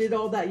already did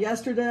all that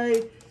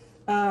yesterday.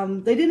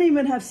 They didn't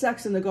even have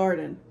sex in the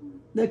garden.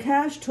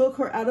 Nakash took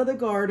her out of the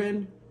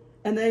garden,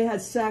 and they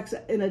had sex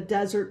in a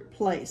desert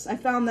place. I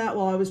found that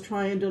while I was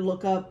trying to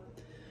look up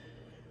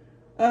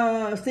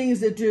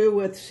things to do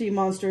with sea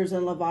monsters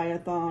and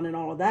Leviathan and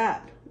all of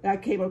that. I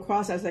came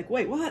across, I was like,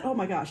 wait, what? Oh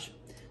my gosh.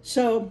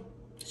 So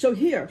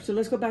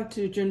let's go back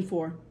to Gen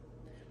 4.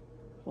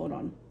 Hold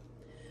on.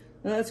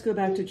 Let's go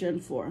back to Gen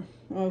 4.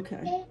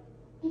 Okay.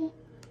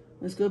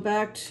 Let's go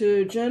back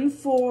to Gen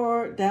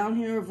 4, down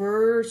here,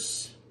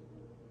 verse.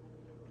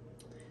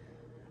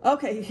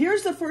 Okay,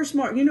 here's the first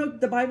mark. You know,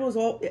 the Bible is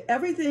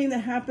everything that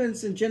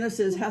happens in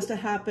Genesis has to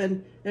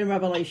happen in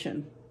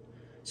Revelation.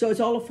 So it's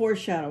all a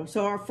foreshadow.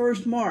 So our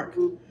first mark.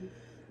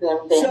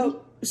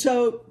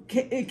 So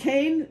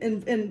Cain,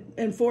 in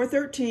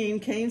 4:13,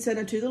 Cain said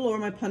unto the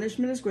Lord, my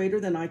punishment is greater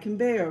than I can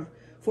bear.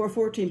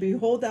 4:14,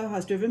 behold, thou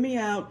hast driven me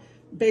out.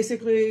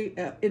 Basically,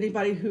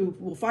 anybody who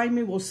will find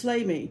me will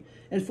slay me.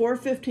 And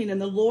 4:15, and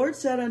the Lord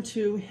said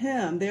unto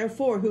him,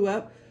 therefore,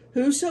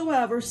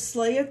 whosoever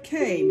slayeth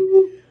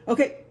Cain.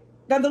 Okay,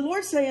 now the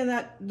Lord's saying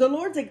that, the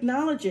Lord's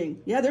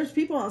acknowledging, yeah, there's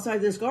people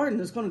outside this garden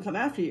that's going to come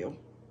after you.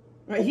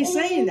 Right? He's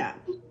saying that.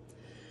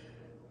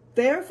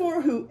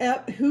 Therefore,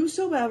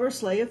 whosoever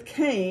slayeth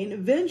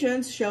Cain,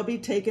 vengeance shall be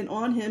taken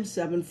on him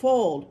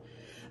sevenfold.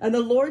 And the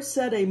Lord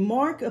set a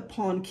mark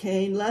upon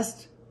Cain,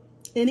 lest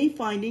any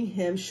finding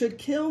him should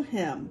kill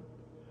him.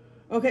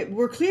 Okay,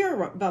 we're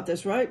clear about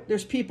this, right?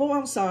 There's people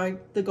outside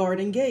the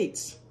garden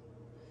gates.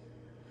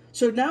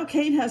 So now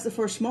Cain has the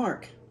first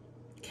mark.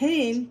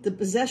 Cain, the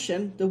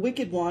possession, the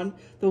wicked one,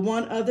 the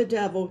one of the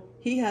devil,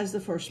 he has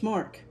the first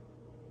mark.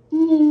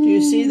 Do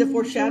you see the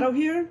foreshadow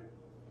here?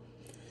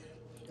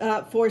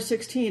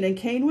 4:16, and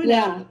Cain went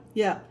out.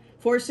 Yeah,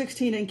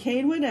 4:16, and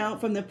Cain went out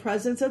from the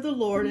presence of the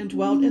Lord and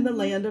dwelt in the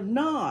land of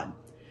Nod.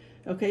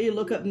 Okay, you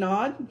look up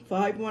Nod,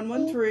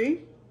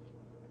 5113.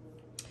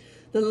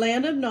 The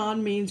land of Nod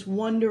means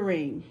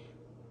wandering.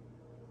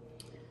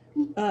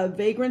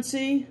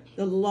 Vagrancy,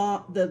 the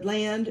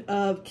land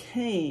of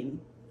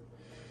Cain.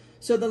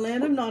 So the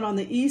land of Nod on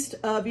the east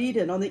of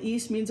Eden. On the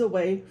east means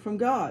away from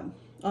God.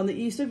 On the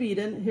east of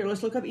Eden, here,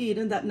 let's look up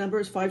Eden. That number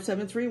is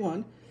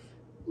 5731.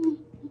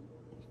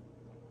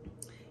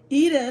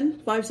 Eden,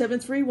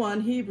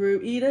 5731, Hebrew,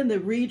 Eden, the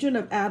region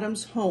of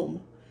Adam's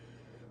home.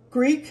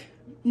 Greek,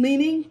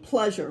 meaning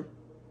pleasure.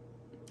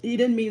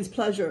 Eden means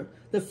pleasure,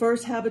 the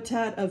first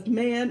habitat of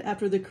man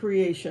after the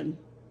creation.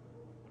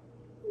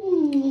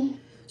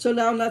 So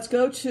now let's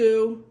go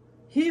to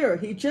here.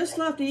 He just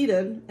left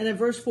Eden, and in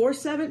verse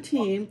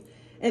 4:17,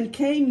 and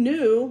Cain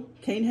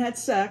had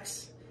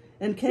sex,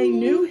 and Cain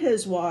knew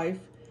his wife,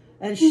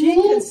 and she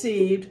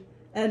conceived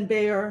and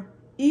bare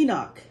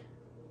Enoch.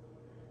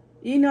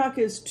 Enoch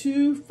is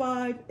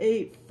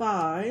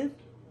 2585.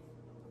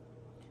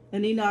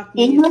 And Enoch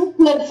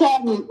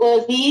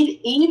was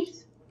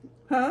Eve's?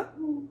 Huh?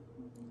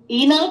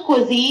 Enoch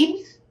was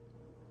Eve's?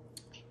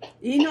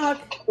 Enoch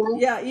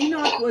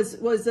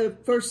was the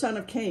first son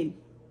of Cain.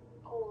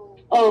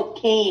 Oh,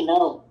 Cain.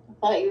 Oh, I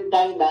thought you were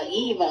talking about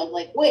Eve. I was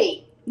like,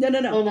 wait. No.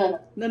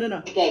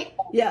 Okay.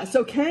 Yeah,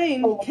 so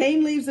Cain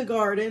leaves the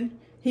garden.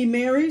 He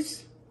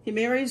marries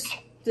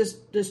this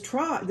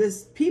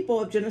people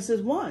of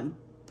Genesis 1.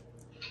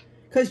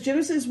 Because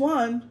Genesis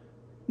 1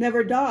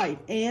 never died.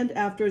 And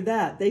after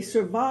that, they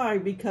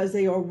survived because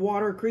they are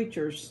water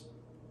creatures.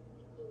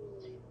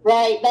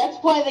 Right. That's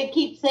why they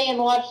keep saying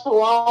watch the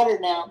water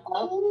now.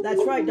 Huh?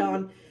 That's right,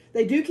 Don.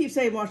 They do keep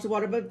saying watch the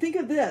water. But think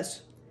of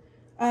this.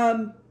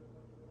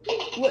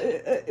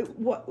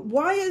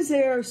 Why is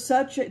there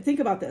such a... Think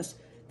about this.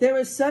 There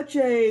is such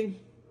a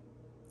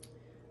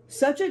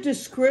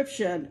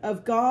description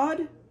of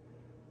God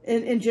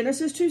in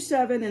Genesis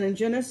 2:7 and in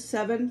Genesis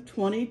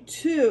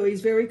 7:22. He's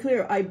very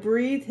clear. I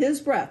breathed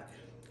his breath,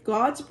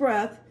 God's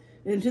breath,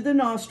 into the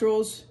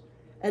nostrils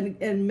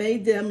and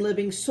made them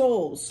living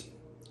souls.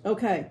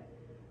 Okay.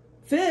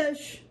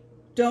 Fish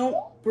don't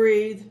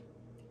breathe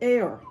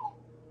air.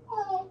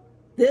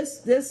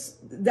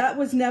 That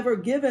was never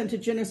given to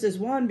Genesis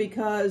 1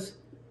 because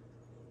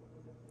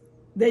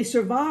they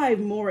survive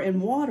more in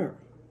water.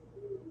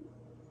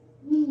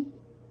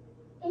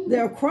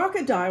 There are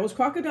crocodiles.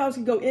 Crocodiles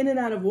can go in and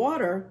out of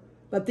water,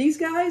 but these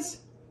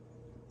guys,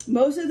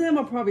 most of them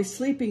are probably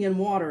sleeping in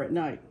water at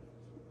night.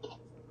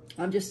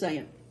 I'm just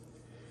saying.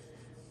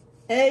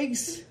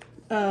 Eggs.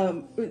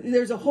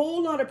 There's a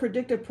whole lot of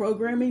predictive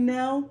programming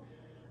now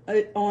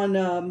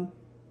on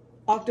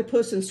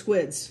octopus and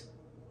squids.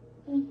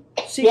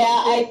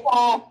 I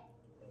saw.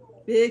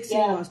 Big sea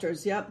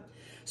monsters, yep.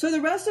 So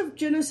the rest of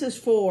Genesis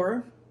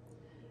 4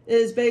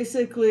 is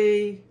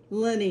basically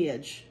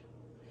lineage.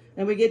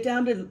 And we get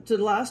down to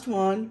the last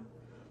one.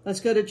 Let's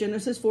go to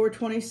Genesis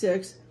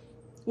 4:26.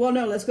 Well,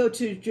 no, let's go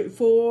to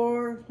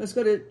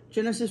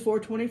Genesis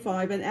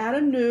 4:25. And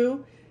Adam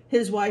knew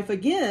his wife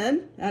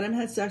again. Adam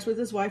had sex with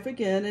his wife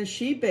again, and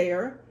she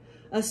bare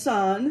a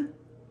son,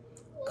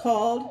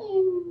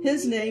 called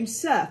his name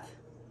Seth.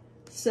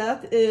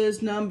 Seth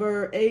is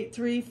number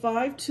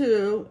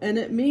 8352, and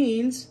it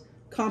means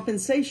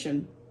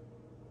compensation.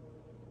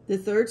 The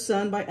third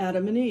son by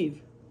Adam and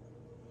Eve.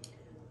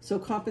 So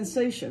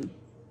compensation.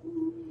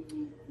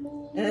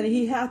 And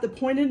he hath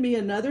appointed me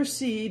another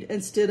seed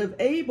instead of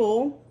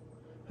Abel,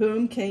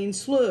 whom Cain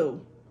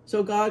slew.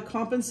 So God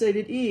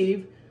compensated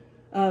Eve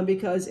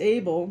because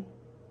Abel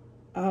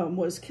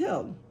was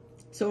killed.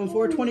 So in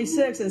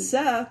 4:26, and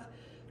Seth,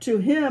 to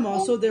him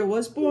also there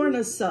was born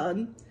a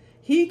son.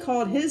 He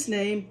called his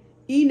name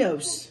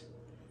Enos.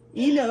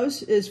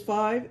 Enos is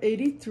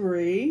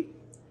 583,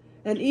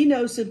 and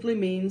Enos simply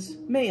means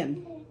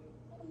man.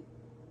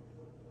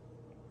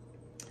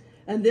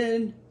 And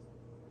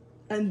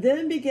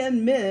then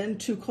began men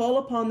to call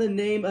upon the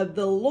name of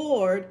the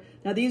Lord.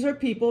 Now these are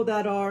people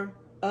that are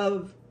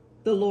of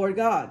the Lord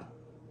God.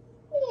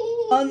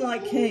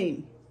 Unlike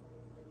Cain.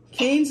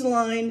 Cain's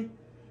line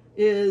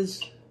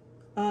is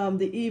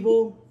the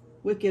evil,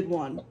 wicked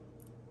one.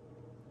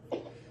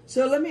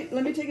 So let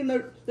me take a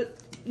note.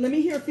 Let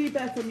me hear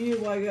feedback from you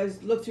while you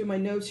guys look through my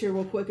notes here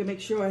real quick and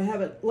make sure I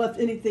haven't left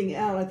anything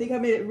out. I think I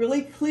made it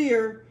really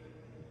clear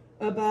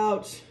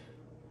about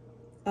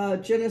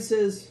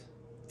Genesis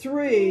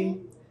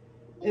 3,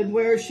 and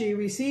where she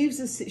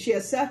receives she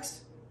has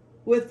sex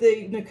with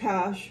the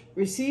Nakash,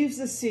 receives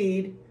the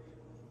seed,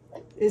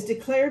 is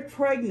declared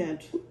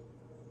pregnant,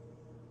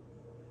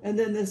 and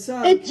then the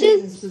son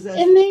is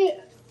possessed.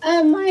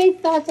 My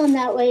thoughts on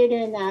that later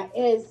in that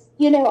is,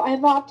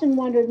 I've often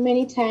wondered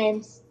many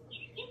times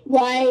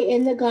why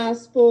in the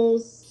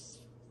Gospels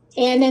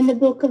and in the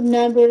book of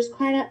Numbers,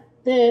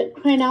 the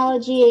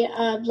chronology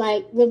of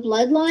like the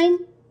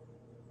bloodline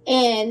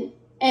and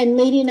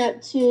leading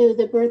up to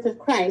the birth of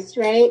Christ,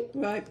 right?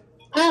 Right.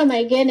 Oh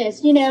my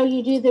goodness. You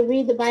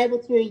read the Bible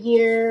through a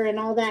year and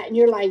all that, and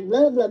you're like,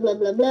 blah, blah, blah,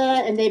 blah,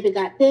 blah, and they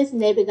begot this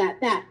and they begot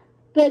that.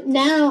 But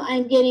now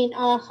I'm getting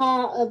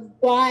aha of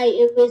why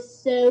it was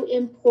so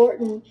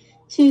important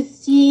to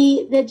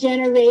see the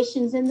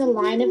generations in the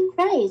line of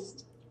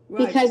Christ,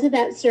 right, because of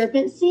that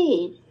serpent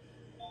seed.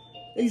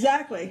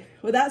 Exactly.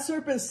 With that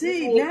serpent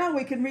seed, now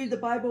we can read the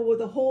Bible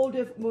with a whole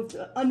different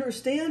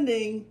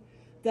understanding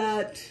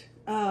that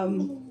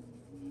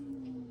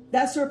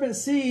that serpent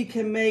seed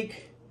can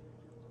make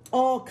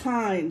all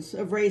kinds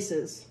of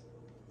races.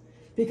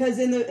 Because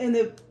in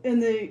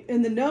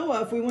the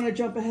Noah, if we want to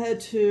jump ahead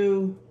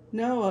to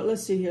Noah,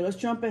 let's see here. Let's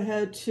jump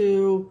ahead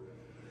to.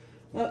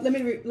 Let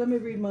me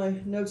read my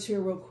notes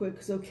here real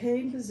quick. So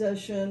Cain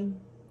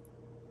possession.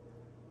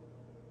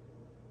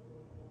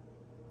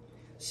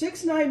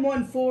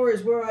 6914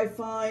 is where I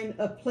find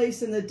a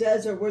place in the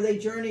desert where they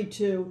journeyed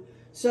to.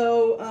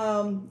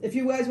 So if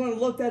you guys want to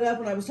look that up,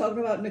 when I was talking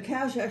about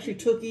Nakash actually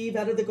took Eve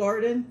out of the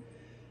garden,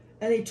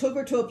 and he took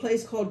her to a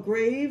place called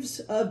Graves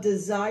of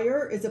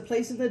Desire. It's a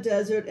place in the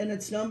desert, and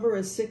its number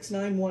is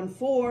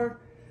 6914.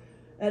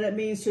 And it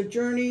means to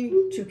journey,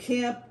 to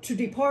camp, to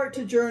depart,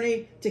 to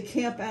journey, to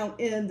camp out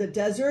in the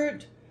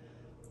desert.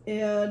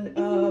 And,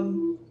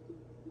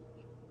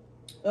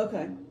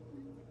 okay.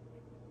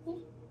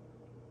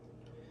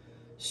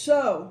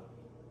 So,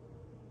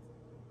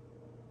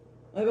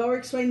 I've already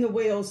explained the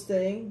whales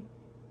thing.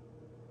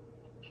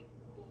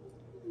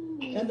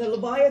 And the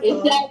Leviathan.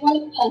 Is that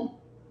like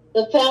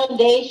the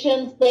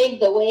foundations thing?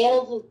 The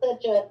whales is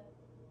such a...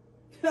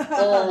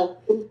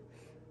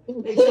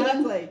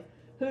 Exactly.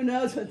 Who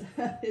knows what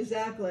that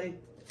exactly?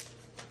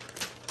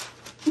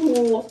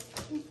 Okay.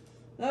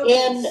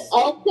 And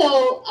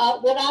also,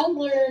 what I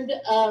learned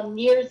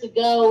years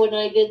ago when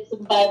I did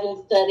some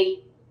Bible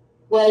study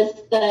was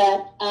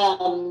that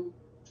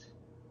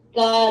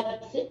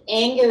God's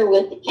anger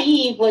with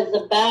Eve was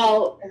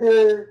about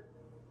her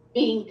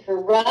being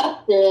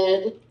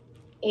corrupted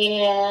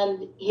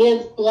and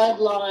his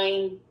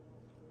bloodline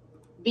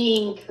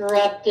being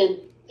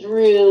corrupted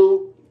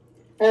through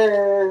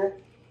her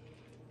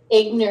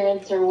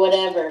ignorance or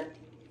whatever.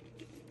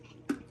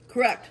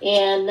 Correct.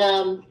 And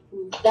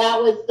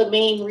that was the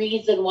main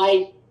reason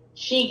why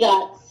she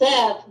got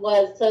Seth,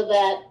 was so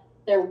that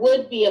there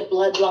would be a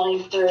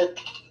bloodline for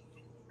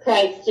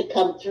Christ to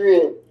come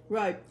through.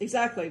 Right.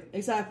 Exactly.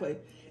 It's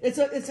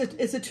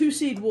a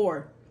two-seed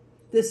war.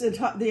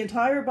 The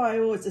entire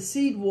Bible is a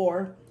seed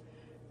war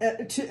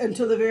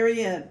until the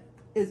very end.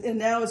 And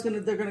now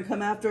they're gonna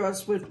come after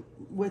us with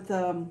what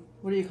do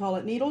you call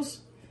it? Needles.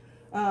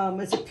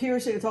 It's a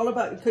piercing. It's all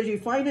about, because you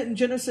find it in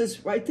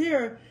Genesis right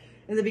there.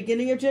 In the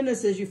beginning of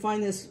Genesis, you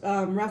find this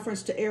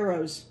reference to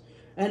arrows.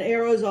 And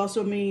arrows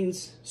also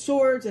means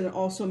swords, and it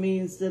also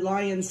means the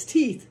lion's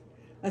teeth.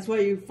 That's why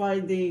you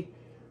find the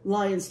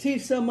lion's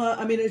teeth so much.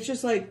 I mean, it's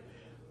just like,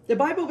 the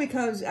Bible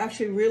becomes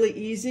actually really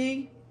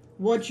easy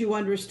once you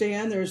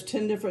understand there's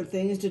 10 different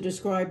things to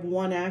describe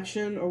one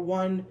action or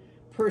one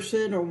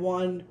person or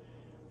one,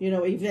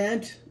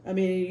 event. I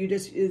mean,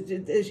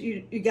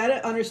 you got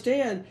to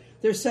understand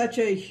there's such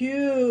a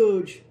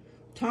huge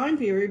time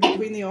period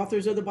between the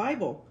authors of the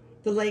Bible.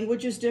 The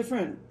language is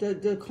different.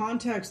 The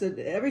context,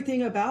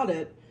 everything about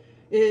it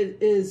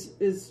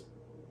is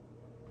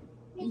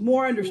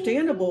more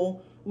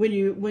understandable when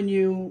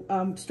you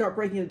start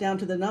breaking it down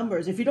to the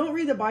numbers. If you don't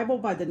read the Bible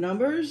by the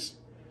numbers,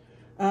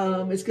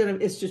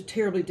 it's just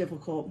terribly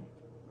difficult.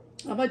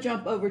 I'm gonna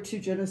jump over to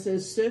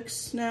Genesis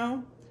 6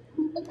 now.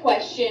 A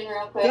question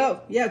real quick.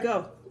 Go. Yeah,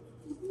 go.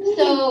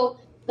 So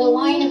the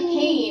line of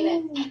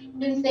Cain,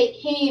 since they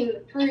came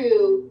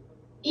through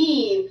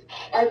Eve,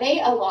 are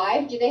they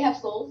alive? Do they have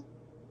souls?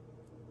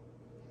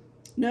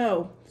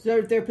 No,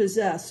 they're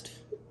possessed.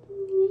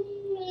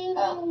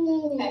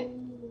 Oh, okay.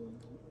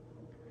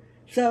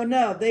 So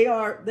no, they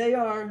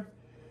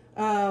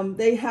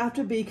have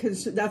to be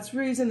consumed. That's the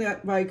reason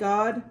that why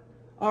God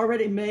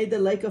already made the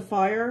lake of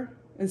fire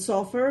and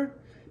sulfur,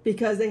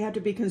 because they have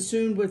to be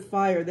consumed with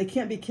fire. They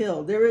can't be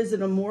killed. There is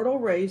an immortal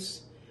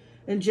race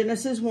in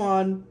Genesis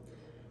 1.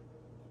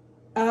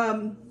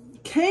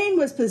 Cain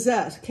was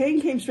possessed. Cain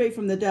came straight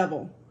from the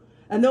devil.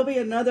 And there'll be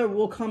another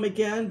will come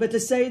again. But to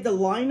say the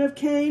line of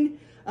Cain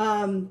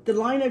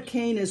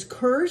is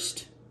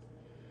cursed.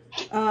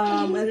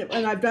 And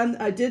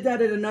I did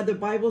that in another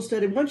Bible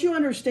study. Once you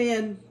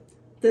understand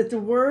that the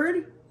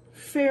word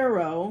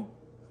Pharaoh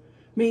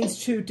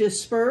means to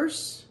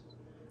disperse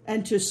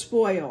and to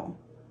spoil.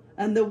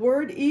 And the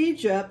word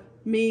Egypt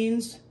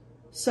means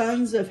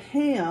sons of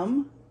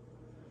Ham.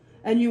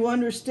 And you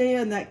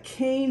understand that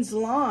Cain's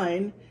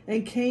line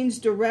and Cain's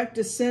direct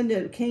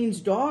descendant, Cain's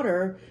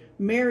daughter,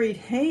 married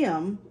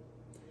Ham.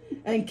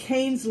 And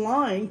Cain's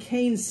line,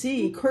 Cain's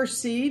seed, cursed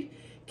seed,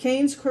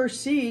 Cain's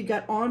cursed seed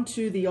got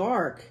onto the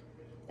ark.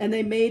 And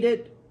they made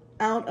it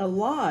out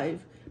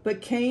alive.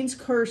 But Cain's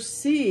cursed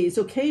seed,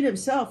 so Cain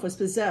himself was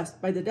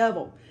possessed by the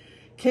devil.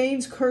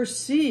 Cain's cursed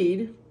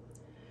seed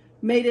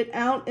made it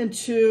out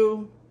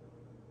into,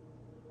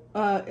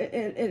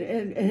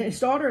 and his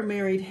daughter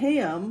married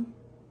Ham.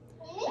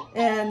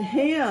 And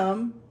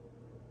Ham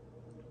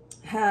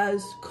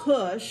has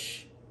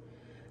Cush.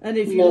 And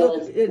if you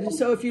look,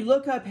 so if you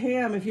look up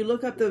Ham, if you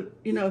look up the,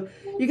 you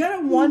got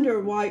to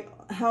wonder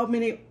how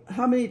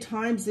many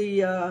times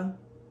the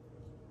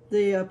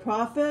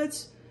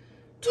prophets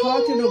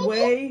talked in a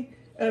way.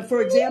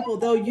 For example,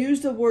 they'll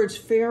use the words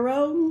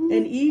Pharaoh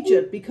and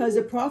Egypt because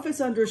the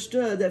prophets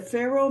understood that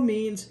Pharaoh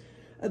means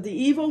the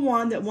evil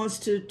one that wants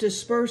to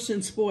disperse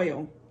and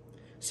spoil.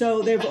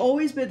 So they've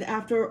always been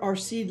after our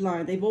seed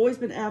line. They've always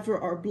been after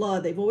our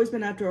blood. They've always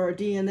been after our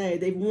DNA.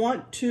 They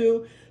want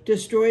to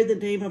destroy the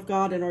name of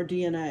God in our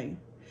DNA.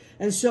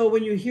 And so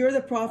when you hear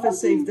the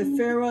prophets say the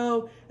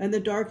Pharaoh and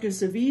the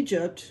darkness of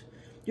Egypt,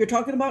 you're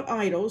talking about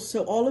idols.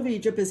 So all of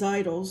Egypt is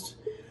idols.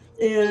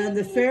 And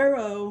the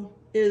Pharaoh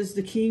is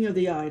the king of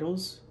the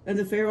idols. And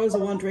the Pharaoh is the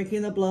one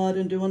drinking the blood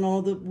and doing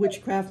all the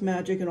witchcraft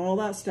magic and all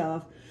that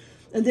stuff.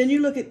 And then you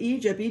look at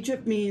Egypt.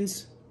 Egypt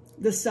means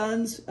the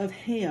sons of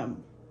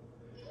Ham.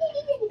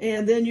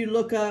 And then you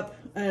look up,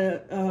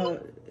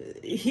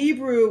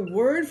 Hebrew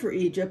word for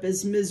Egypt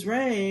is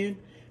Mizraim,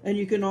 and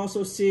you can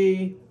also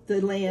see the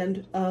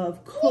land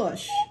of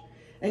Cush.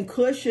 And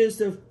Cush is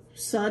the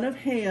son of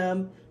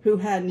Ham who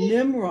had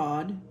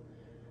Nimrod,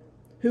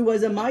 who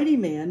was a mighty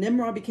man.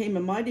 Nimrod became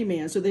a mighty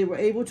man, so they were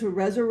able to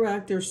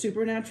resurrect their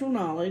supernatural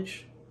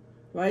knowledge,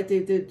 right?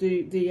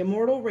 The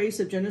immortal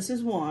race of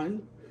Genesis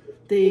 1,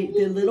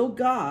 the little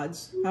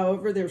gods,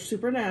 however, they're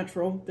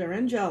supernatural, they're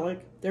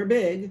angelic, they're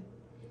big,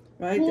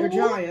 right? They're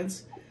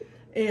giants.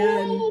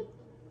 And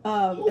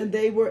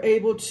they were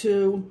able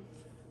to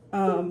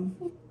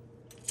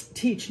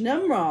teach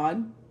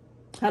Nimrod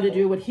how to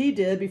do what he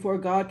did before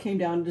God came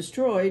down and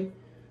destroyed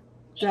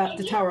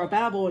the Tower of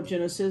Babel in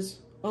Genesis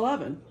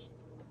 11.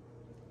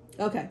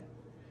 Okay.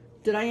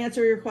 Did I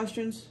answer your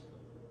questions?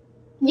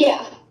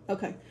 Yeah.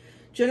 Okay.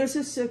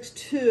 Genesis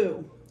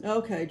 6:2.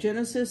 Okay,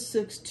 Genesis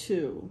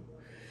 6:2.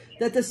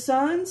 That the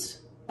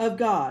sons of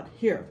God,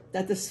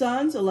 that the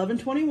sons,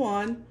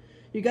 11:21,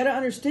 you got to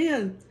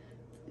understand,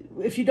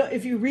 if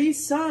you read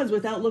sons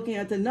without looking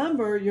at the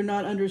number, you're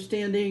not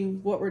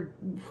understanding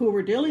who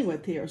we're dealing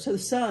with here. So the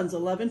sons,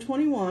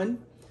 11:21,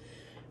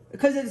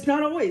 because it's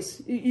not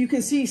always, you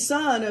can see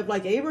son of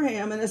like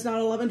Abraham and it's not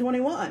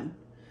 11:21.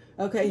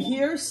 Okay,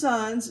 here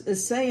sons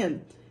is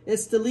saying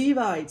it's the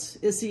Levites,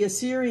 it's the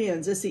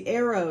Assyrians, it's the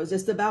Arrows,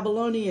 it's the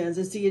Babylonians,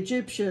 it's the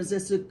Egyptians,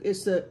 it's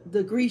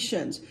the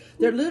Grecians.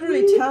 They're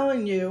literally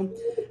telling you,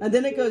 and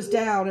then it goes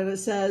down and it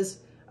says,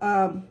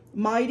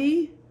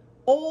 mighty,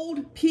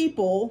 old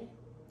people,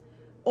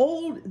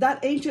 that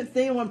ancient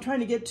thing what I'm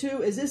trying to get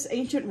to is this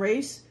ancient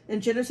race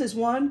in Genesis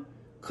 1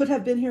 could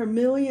have been here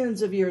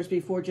millions of years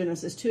before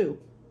Genesis 2.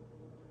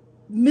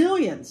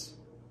 Millions.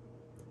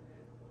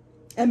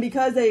 And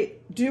because they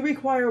do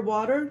require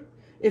water,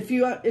 if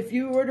you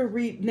were to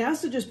read,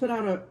 NASA just put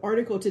out an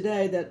article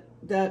today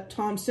that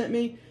Tom sent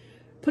me.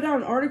 put out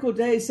an article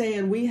today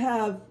saying we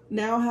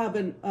now have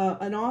an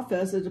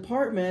office, a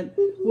department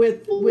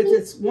with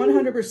its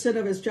 100%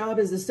 of its job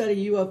is to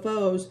study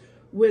UFOs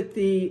with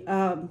the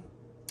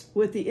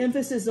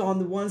emphasis on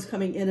the ones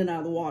coming in and out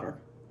of the water.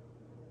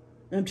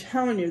 I'm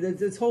telling you that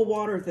this whole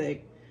water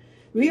thing,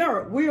 we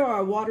are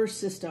a water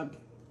system,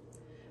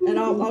 and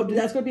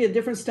that's going to be a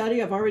different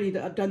study. I've already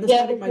done the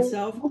study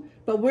myself,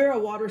 but we're a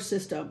water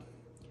system.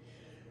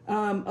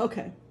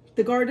 Okay.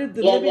 The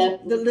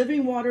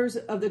living waters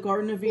of the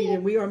Garden of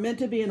Eden. We are meant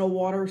to be in a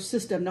water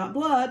system, not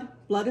blood.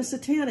 Blood is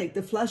satanic.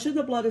 The flesh of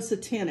the blood is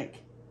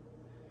satanic.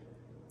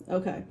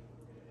 Okay.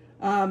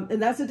 And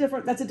that's a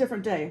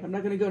different day. I'm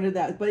not going to go into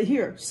that. But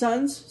here,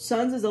 sons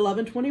is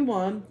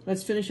 11:21.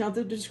 Let's finish out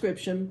the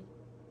description.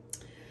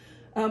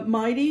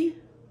 Mighty,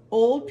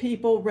 old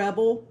people,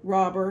 rebel,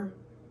 robber,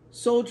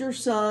 soldier,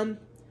 son,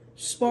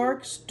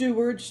 spark,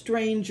 steward,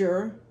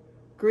 stranger.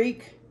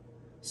 Greek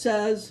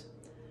says,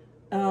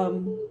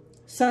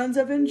 sons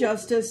of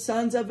injustice,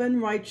 sons of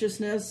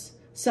unrighteousness,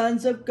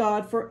 sons of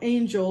God for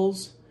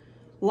angels,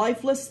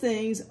 lifeless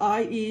things,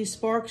 i.e.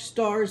 sparks,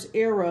 stars,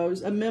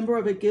 arrows, a member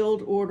of a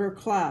guild, order,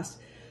 class.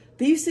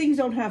 These things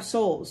don't have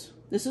souls.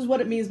 This is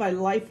what it means by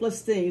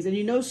lifeless things. And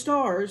you know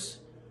stars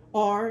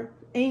are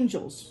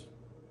angels.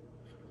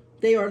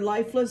 They are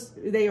lifeless.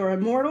 They are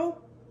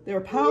immortal.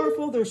 They're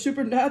powerful. They're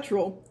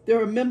supernatural.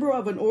 They're a member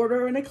of an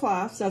order and a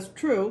class. That's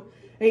true.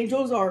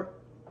 Angels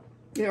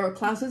there are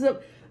classes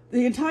of...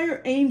 The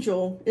entire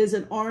angel is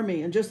an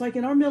army, and just like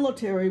in our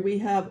military, we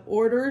have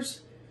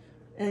orders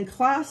and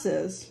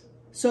classes,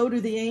 so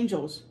do the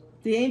angels.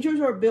 The angels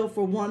are built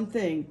for one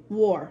thing,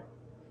 war.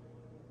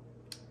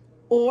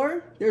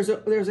 Or there's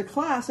a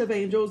class of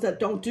angels that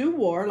don't do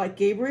war, like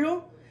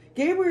Gabriel.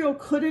 Gabriel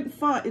couldn't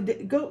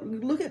fight. Go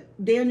look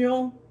at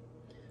Daniel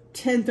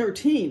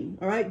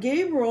 10:13. All right,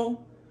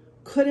 Gabriel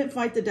couldn't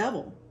fight the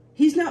devil.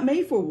 He's not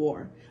made for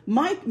war.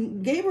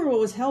 Gabriel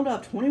was held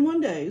up 21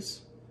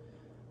 days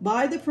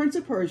by the Prince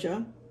of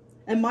Persia,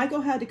 and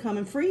Michael had to come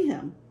and free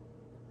him.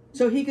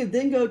 So he could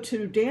then go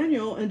to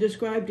Daniel and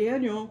describe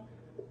Daniel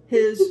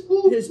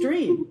his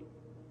dream.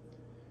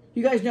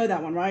 You guys know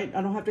that one, right?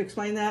 I don't have to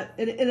explain that.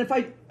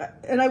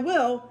 And I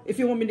will, if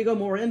you want me to go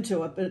more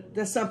into it, but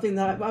that's something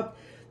that I'm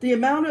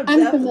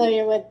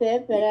familiar with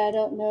it, but I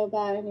don't know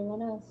about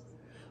anyone else.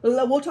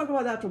 We'll talk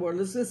about that afterward.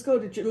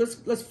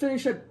 Let's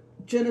finish up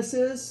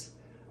Genesis,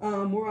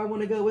 where I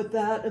want to go with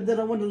that, and then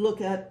I want to look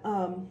at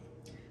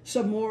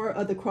some more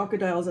of the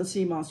crocodiles and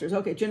sea monsters.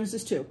 Okay,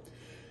 Genesis 2.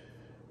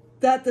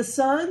 That the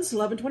sons,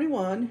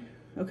 11:21,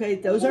 okay,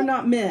 those are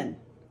not men.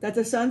 That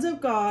the sons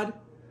of God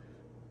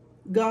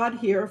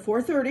here,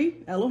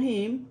 4:30,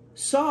 Elohim,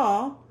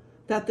 saw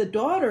that the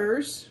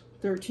daughters,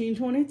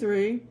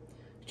 13:23,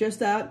 just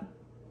that.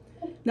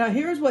 Now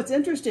here's what's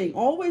interesting.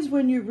 Always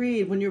when you're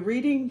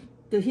reading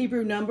the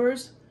Hebrew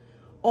numbers,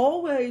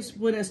 always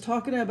when it's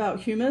talking about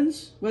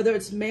humans, whether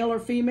it's male or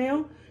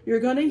female, you're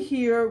going to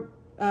hear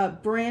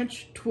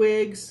branch,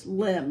 twigs,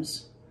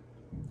 limbs.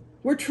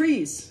 We're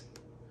trees.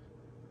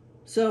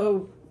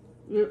 So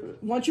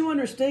once you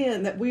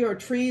understand that we are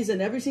trees,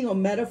 and every single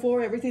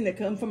metaphor, everything that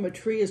comes from a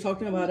tree is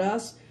talking about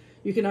us,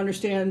 you can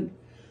understand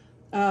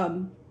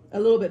a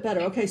little bit better.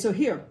 Okay, so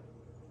here,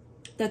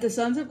 that the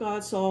sons of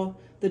God saw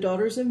the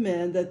daughters of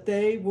men, that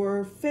they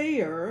were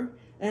fair,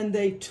 and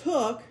they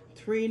took,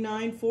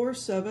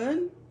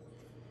 3947,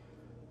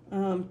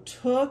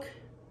 took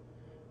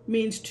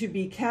means to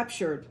be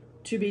captured,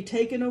 to be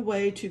taken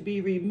away, to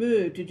be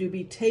removed, to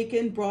be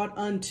taken, brought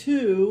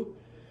unto,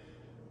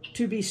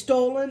 to be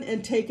stolen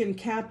and taken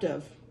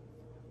captive.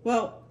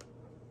 Well,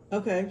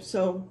 okay,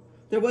 so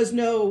there was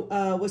no,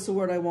 what's the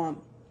word I want?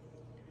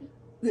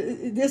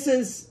 This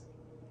is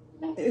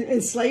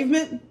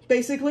enslavement,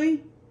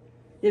 basically.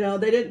 You know,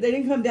 they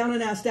didn't come down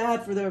and ask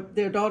dad for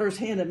their daughter's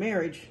hand in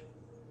marriage.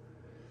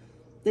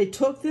 They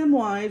took them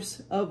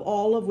wives of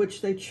all of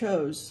which they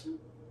chose.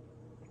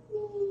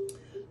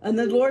 And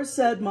the Lord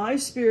said, my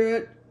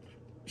spirit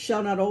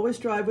shall not always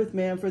strive with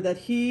man, for that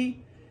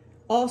he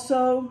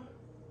also,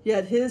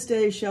 yet his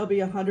days shall be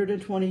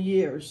 120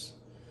 years.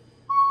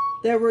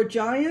 There were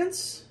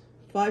giants,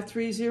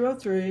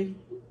 5303,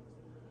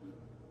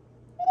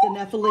 the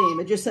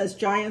Nephilim. It just says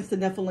giants, the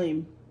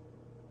Nephilim.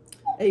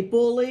 A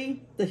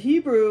bully, the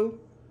Hebrew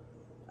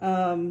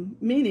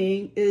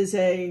meaning is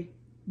a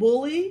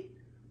bully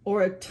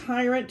or a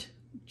tyrant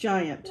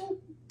giant.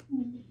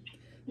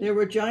 There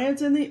were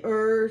giants in the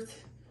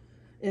earth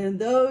in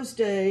those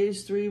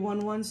days,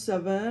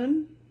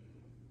 3117.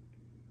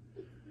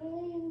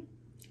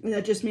 And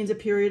that just means a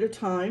period of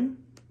time.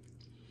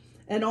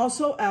 And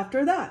also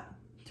after that,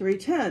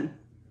 310.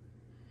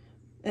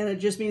 And it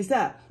just means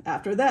that,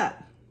 after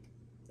that,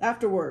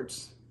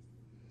 afterwards.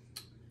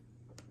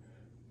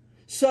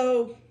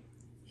 So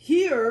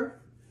here,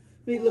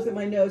 let me look at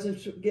my notes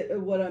and get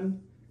what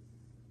I'm...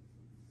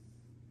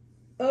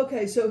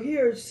 Okay, so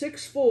here,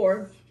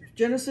 6:4,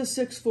 Genesis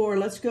 6:4,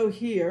 let's go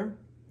here.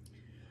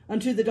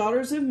 Unto the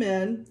daughters of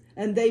men,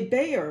 and they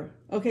bear.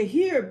 Okay,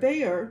 here,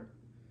 bear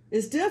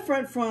is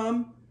different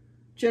from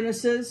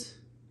Genesis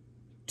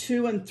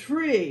 2 and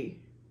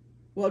 3.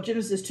 Well,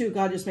 Genesis 2,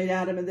 God just made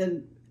Adam, and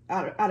then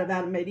out of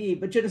Adam made Eve,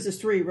 but Genesis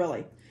 3,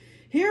 really.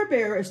 Here,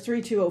 bear is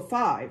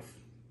 3205.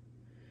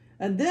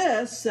 And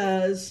this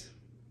says,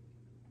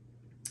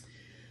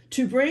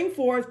 to bring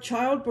forth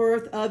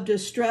childbirth of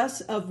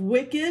distress of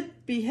wicked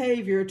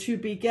behavior, to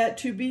beget,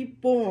 to be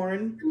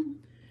born,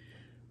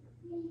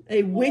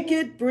 a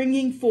wicked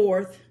bringing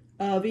forth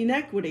of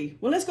inequity.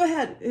 Well, let's go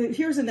ahead.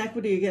 Here's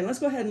inequity again. Let's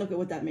go ahead and look at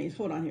what that means.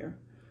 Hold on here.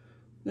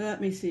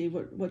 Let me see.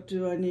 What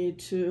do I need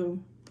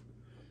to...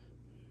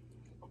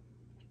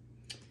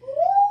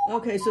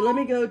 Okay, so let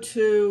me go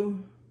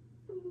to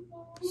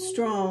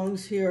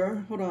Strong's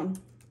here. Hold on.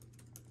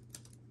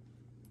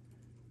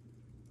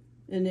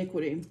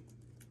 Iniquity.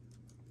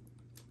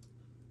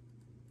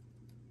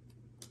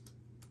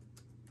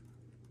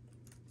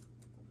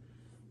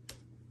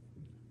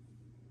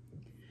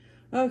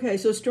 Okay,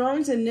 so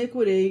Strong's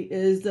iniquity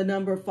is the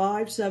number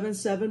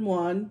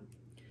 5771,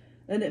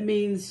 and it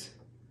means,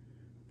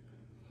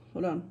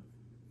 hold on.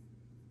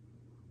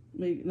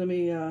 Let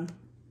me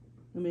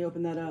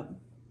open that up.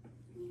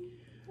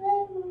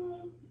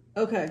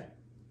 Okay.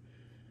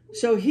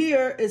 So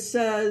here it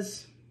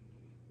says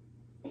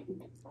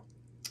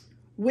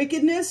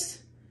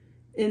wickedness,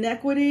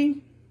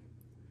 inequity,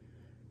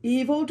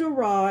 evil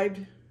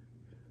derived,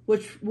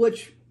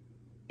 which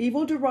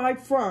evil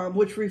derived from,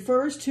 which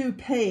refers to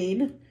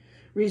pain,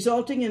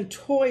 resulting in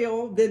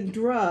toil, then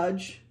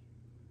drudge,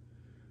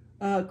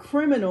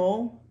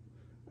 criminal,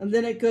 and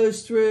then it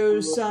goes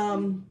through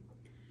some,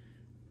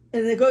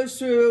 and it goes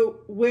through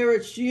where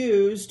it's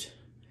used.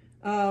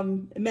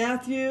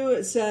 Matthew,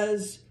 it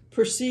says,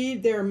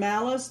 perceive their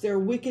malice, their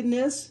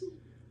wickedness.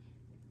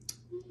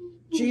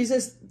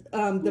 Jesus,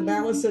 the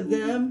malice of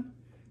them.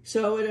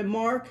 So in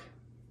Mark,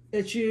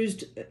 it's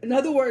used, in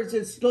other words,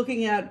 it's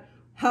looking at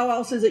how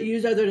else is it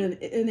used other than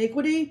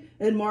iniquity?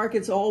 In Mark,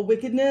 it's all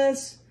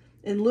wickedness.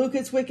 In Luke,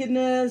 it's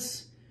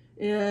wickedness.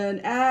 In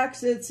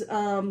Acts, it's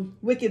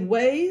wicked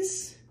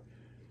ways.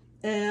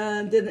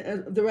 And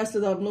then the rest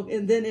of them look.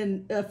 And then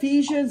in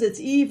Ephesians, it's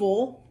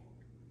evil.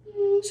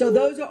 So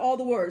those are all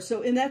the words.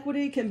 So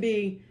inequity can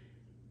be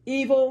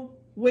evil,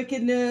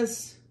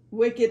 wickedness,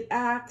 wicked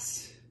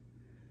acts.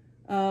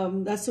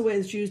 That's the way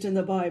it's used in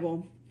the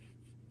Bible.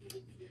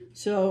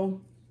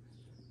 So.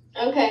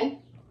 Okay.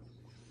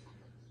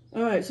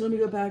 All right, so let me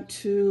go back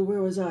to,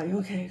 where was I?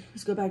 Okay,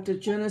 let's go back to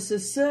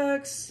Genesis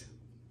 6.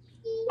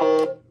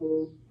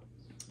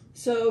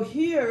 So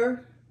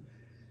here,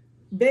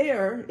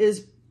 bear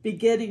is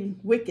begetting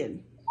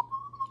wicked.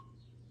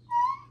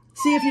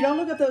 See, if you don't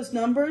look at those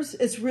numbers,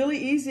 it's really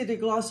easy to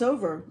gloss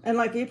over. And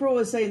like April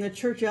was saying, the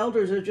church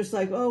elders are just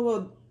like, oh,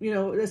 well, you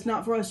know, it's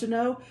not for us to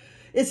know.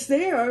 It's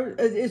there.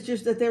 It's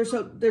just that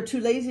they're too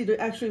lazy to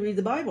actually read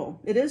the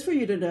Bible. It is for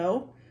you to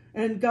know,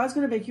 and God's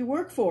going to make you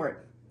work for it.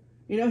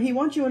 You know, he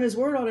wants you in his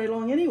word all day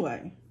long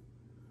anyway.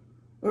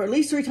 Or at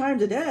least 3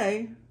 times a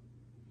day.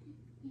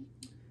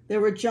 There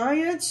were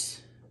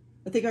giants.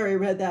 I think I already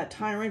read that.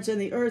 Tyrants in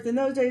the earth in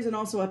those days, and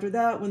also after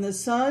that, when the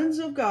sons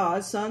of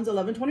God, sons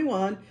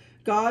 11:21,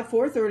 God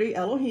 4:30,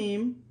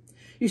 Elohim.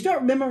 You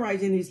start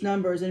memorizing these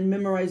numbers and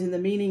memorizing the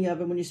meaning of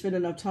them when you spend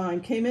enough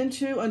time. Came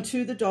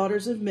unto the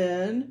daughters of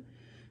men.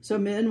 So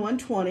men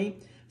 120.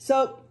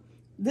 So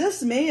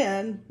this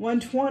man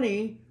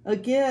 120,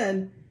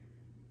 again,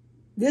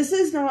 this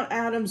is not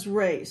Adam's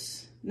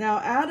race. Now,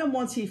 Adam,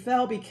 once he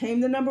fell,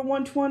 became the number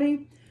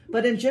 120.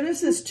 But in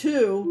Genesis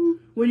 2,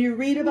 when you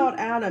read about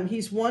Adam,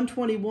 he's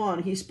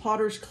 121. He's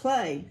potter's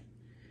clay.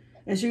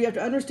 And so you have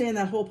to understand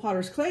that whole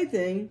potter's clay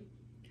thing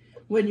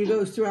when you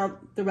go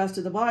throughout the rest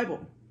of the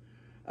Bible.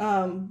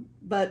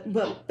 But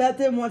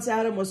then once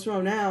Adam was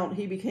thrown out,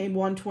 he became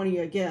 120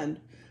 again.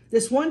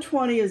 This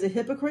 120 is a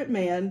hypocrite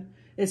man.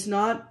 It's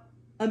not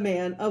a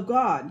man of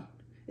God.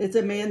 It's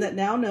a man that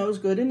now knows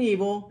good and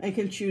evil and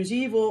can choose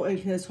evil, and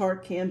his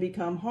heart can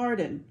become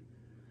hardened.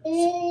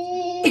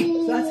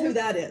 So that's who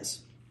that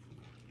is.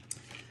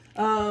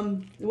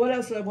 What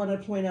else did I want to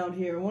point out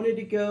here? I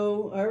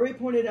already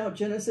pointed out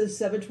Genesis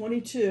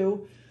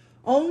 7:22.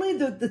 Only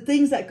the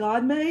things that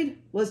God made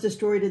was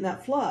destroyed in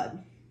that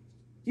flood.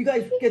 You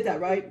guys get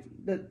that, right?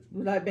 Did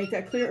I make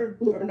that clear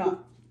or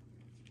not?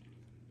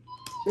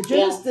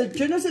 The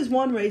Genesis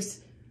 1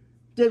 race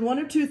did one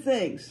of two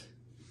things.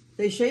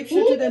 They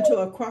shapeshifted into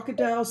a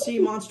crocodile, sea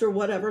monster,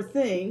 whatever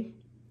thing.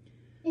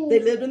 They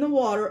lived in the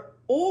water,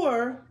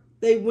 or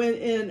they went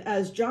in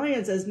as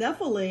giants, as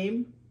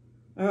Nephilim.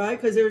 All right,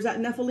 because there's that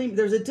Nephilim.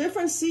 There's a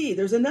different seed.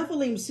 There's a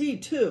Nephilim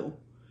seed too.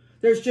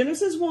 There's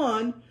Genesis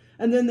 1,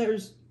 and then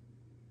there's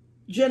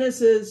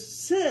Genesis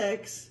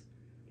 6,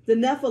 the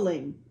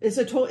Nephilim. It's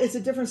a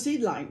different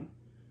seed line.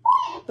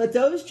 But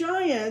those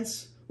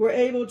giants were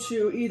able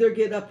to either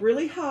get up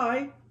really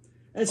high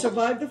and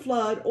survive the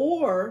flood,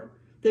 or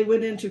they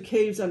went into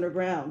caves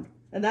underground.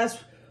 And that's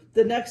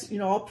the next,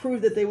 I'll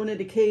prove that they went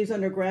into caves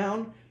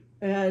underground.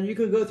 And you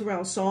can go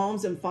throughout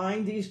Psalms and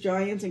find these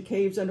giants in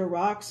caves under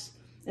rocks.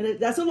 And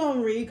that's a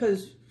long read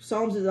because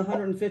Psalms is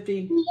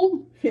 150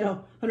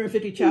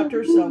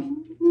 chapters. So,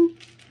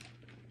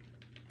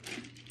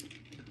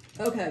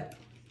 okay.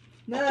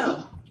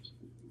 Now,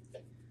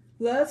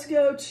 Let's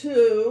go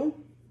to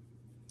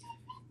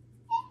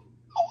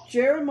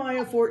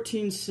Jeremiah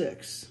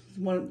 14:6.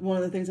 One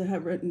of the things I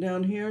have written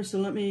down here. So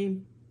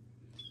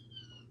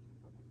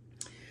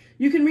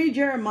you can read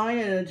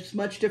Jeremiah in a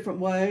much different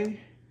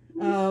way.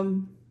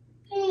 Now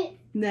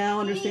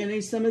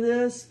understanding some of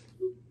this.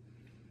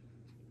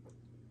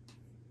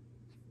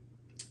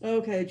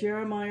 Okay,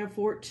 Jeremiah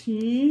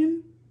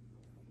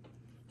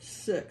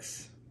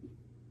 14:6.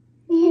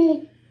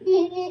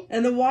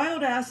 And the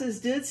wild asses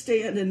did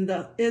stand in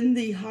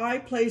the high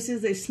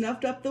places. They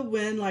snuffed up the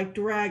wind like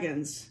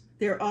dragons.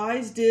 Their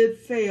eyes did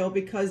fail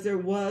because there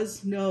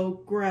was no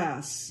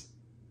grass.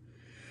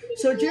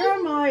 So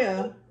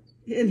Jeremiah,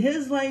 in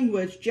his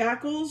language,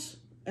 jackals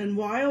and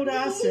wild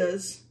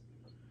asses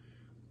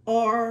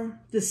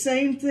are the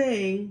same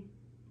thing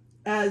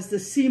as the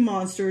sea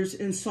monsters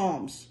in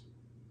Psalms.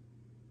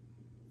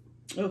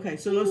 Okay,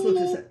 so let's look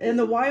at this. And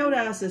the wild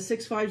asses,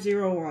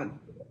 6501.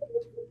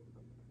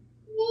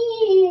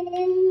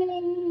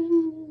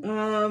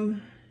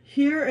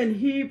 Here in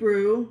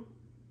Hebrew,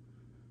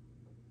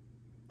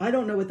 I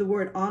don't know what the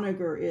word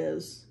onager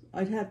is.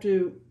 I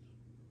don't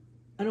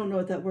know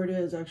what that word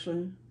is,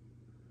 actually.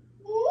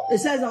 It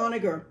says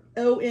onager,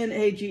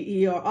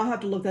 O-N-A-G-E-R. I'll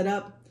have to look that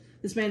up.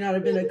 This may not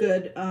have been a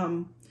good,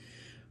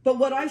 but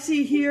what I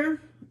see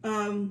here,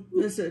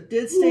 listen,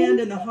 did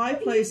stand in the high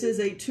places,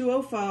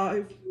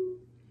 8205.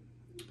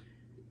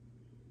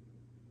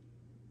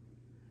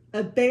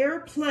 A bare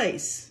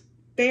place,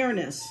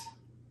 bareness.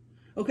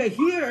 Okay,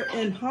 here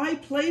in high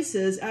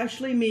places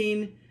actually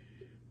mean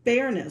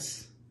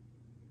bareness.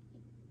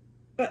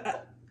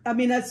 I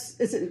mean, it's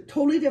a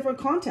totally different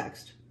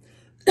context.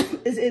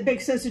 It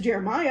makes sense to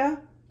Jeremiah,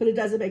 but it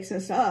doesn't make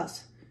sense to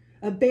us.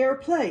 A bare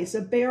place,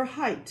 a bare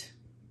height.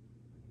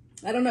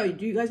 I don't know.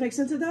 Do you guys make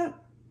sense of that?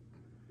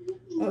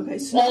 Okay.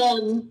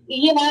 So.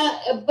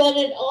 Yeah, but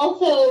it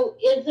also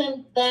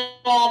isn't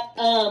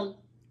that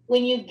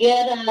when you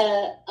get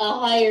a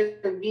higher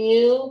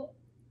view,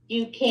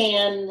 you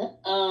can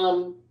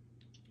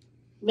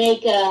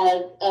make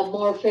a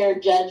more fair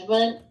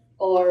judgment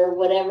or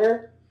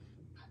whatever.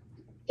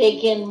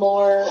 Take in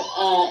more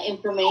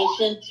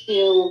information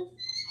to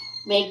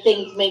make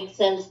things make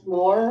sense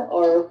more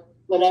or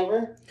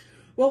whatever.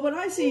 Well, what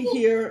I see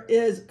here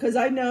is, because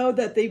I know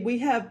that we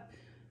have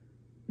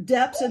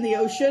depths in the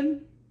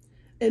ocean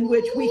in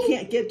which we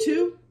can't get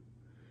to,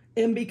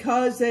 and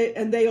because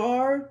they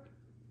are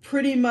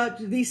pretty much,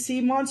 these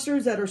sea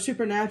monsters that are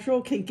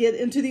supernatural can get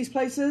into these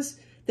places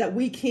that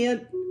we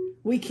can't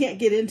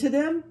get into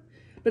them.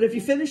 But if you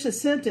finish the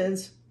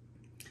sentence,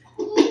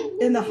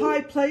 in the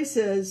high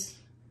places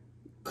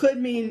could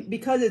mean,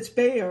 because it's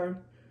bare,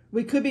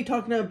 we could be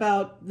talking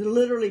about the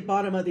literally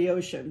bottom of the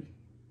ocean.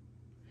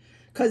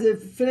 Because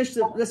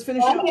let's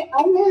finish up.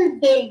 I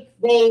heard they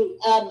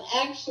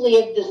actually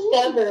have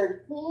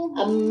discovered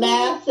a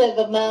massive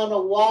amount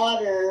of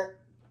water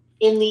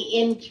in the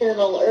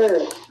internal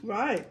earth.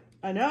 Right,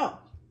 I know.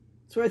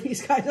 That's where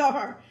these guys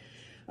are.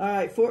 All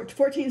right,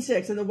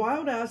 14:6. And the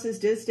wild asses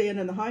did stand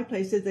in the high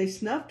places. They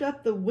snuffed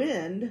up the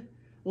wind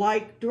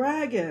like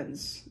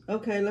dragons.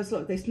 Okay, let's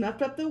look. They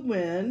snuffed up the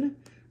wind,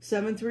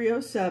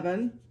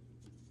 7307.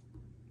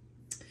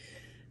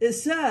 It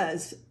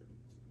says,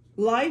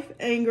 life,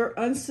 anger,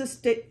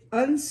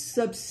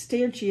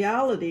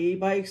 unsubstantiality,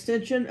 by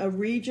extension, a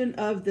region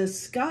of the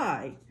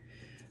sky,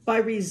 by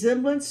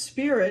resemblance,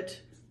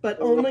 spirit, but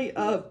only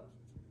of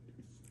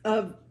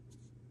a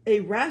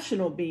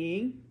rational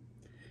being.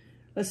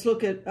 Let's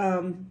look at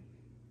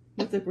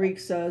what the Greek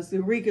says. The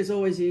Greek is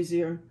always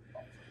easier.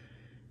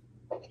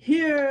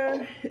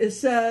 Here it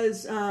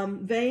says,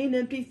 vain,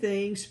 empty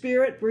thing,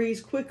 spirit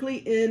breathes quickly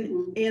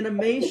in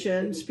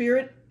animation,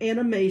 spirit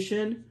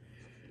animation.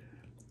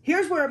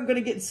 Here's where I'm going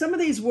to get, some of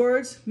these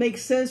words make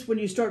sense when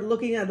you start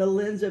looking at the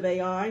lens of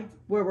AI,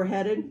 where we're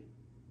headed.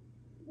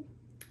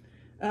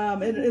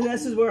 And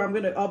this is where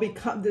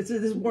this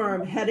is where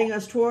I'm heading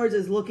us towards,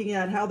 is looking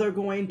at how they're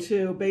going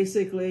to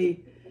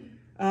basically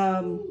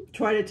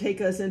try to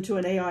take us into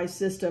an AI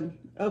system.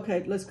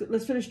 Okay,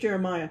 let's finish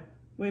Jeremiah.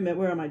 Wait a minute,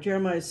 where am I?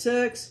 Jeremiah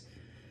 6.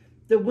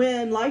 The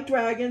wind, like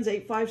dragons,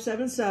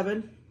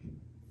 8577,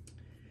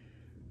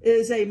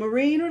 is a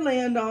marine or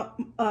land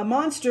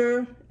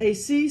monster, a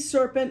sea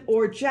serpent,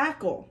 or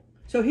jackal.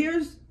 So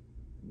here's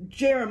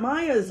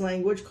Jeremiah's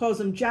language, calls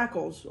them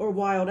jackals or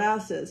wild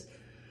asses.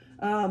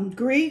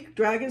 Greek,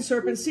 dragon,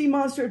 serpent, sea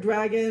monster,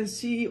 dragon,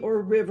 sea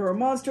or river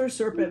monster,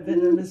 serpent,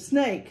 venomous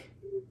snake.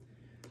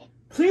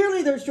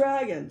 Clearly there's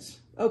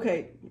dragons.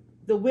 Okay,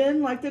 the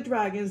wind like the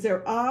dragons,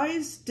 their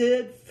eyes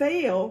did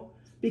fail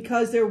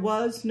because there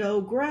was no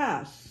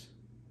grass.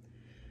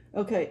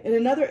 Okay, in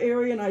another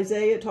area in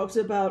Isaiah, it talks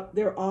about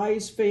their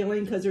eyes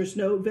failing because there's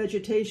no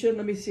vegetation.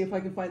 Let me see if I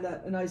can find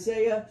that in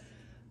Isaiah.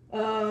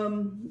 I'll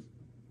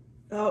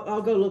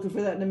go looking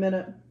for that in a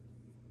minute.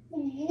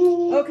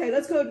 Okay,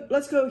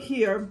 let's go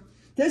here.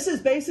 This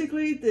is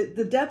basically,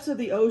 the depths of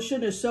the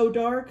ocean is so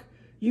dark,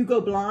 you go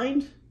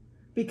blind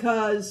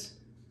because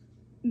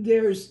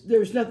there's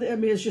nothing, I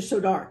mean, it's just so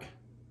dark.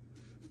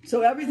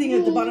 So everything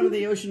at the bottom of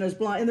the ocean is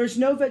blind, and there's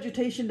no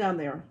vegetation down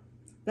there.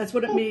 That's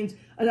what it means.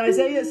 In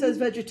Isaiah, it says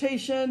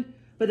vegetation,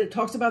 but it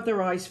talks about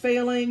their eyes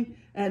failing.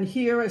 And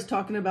here it's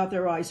talking about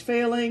their eyes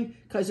failing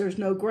because there's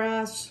no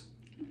grass.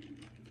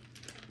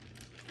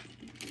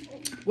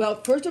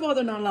 Well, first of all,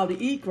 they're not allowed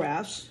to eat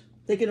grass.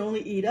 They can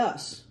only eat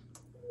us.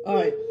 All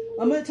right,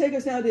 I'm going to take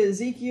us now to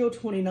Ezekiel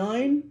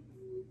 29.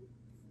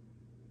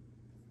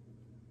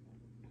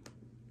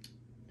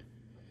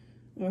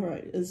 All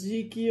right,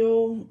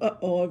 Ezekiel,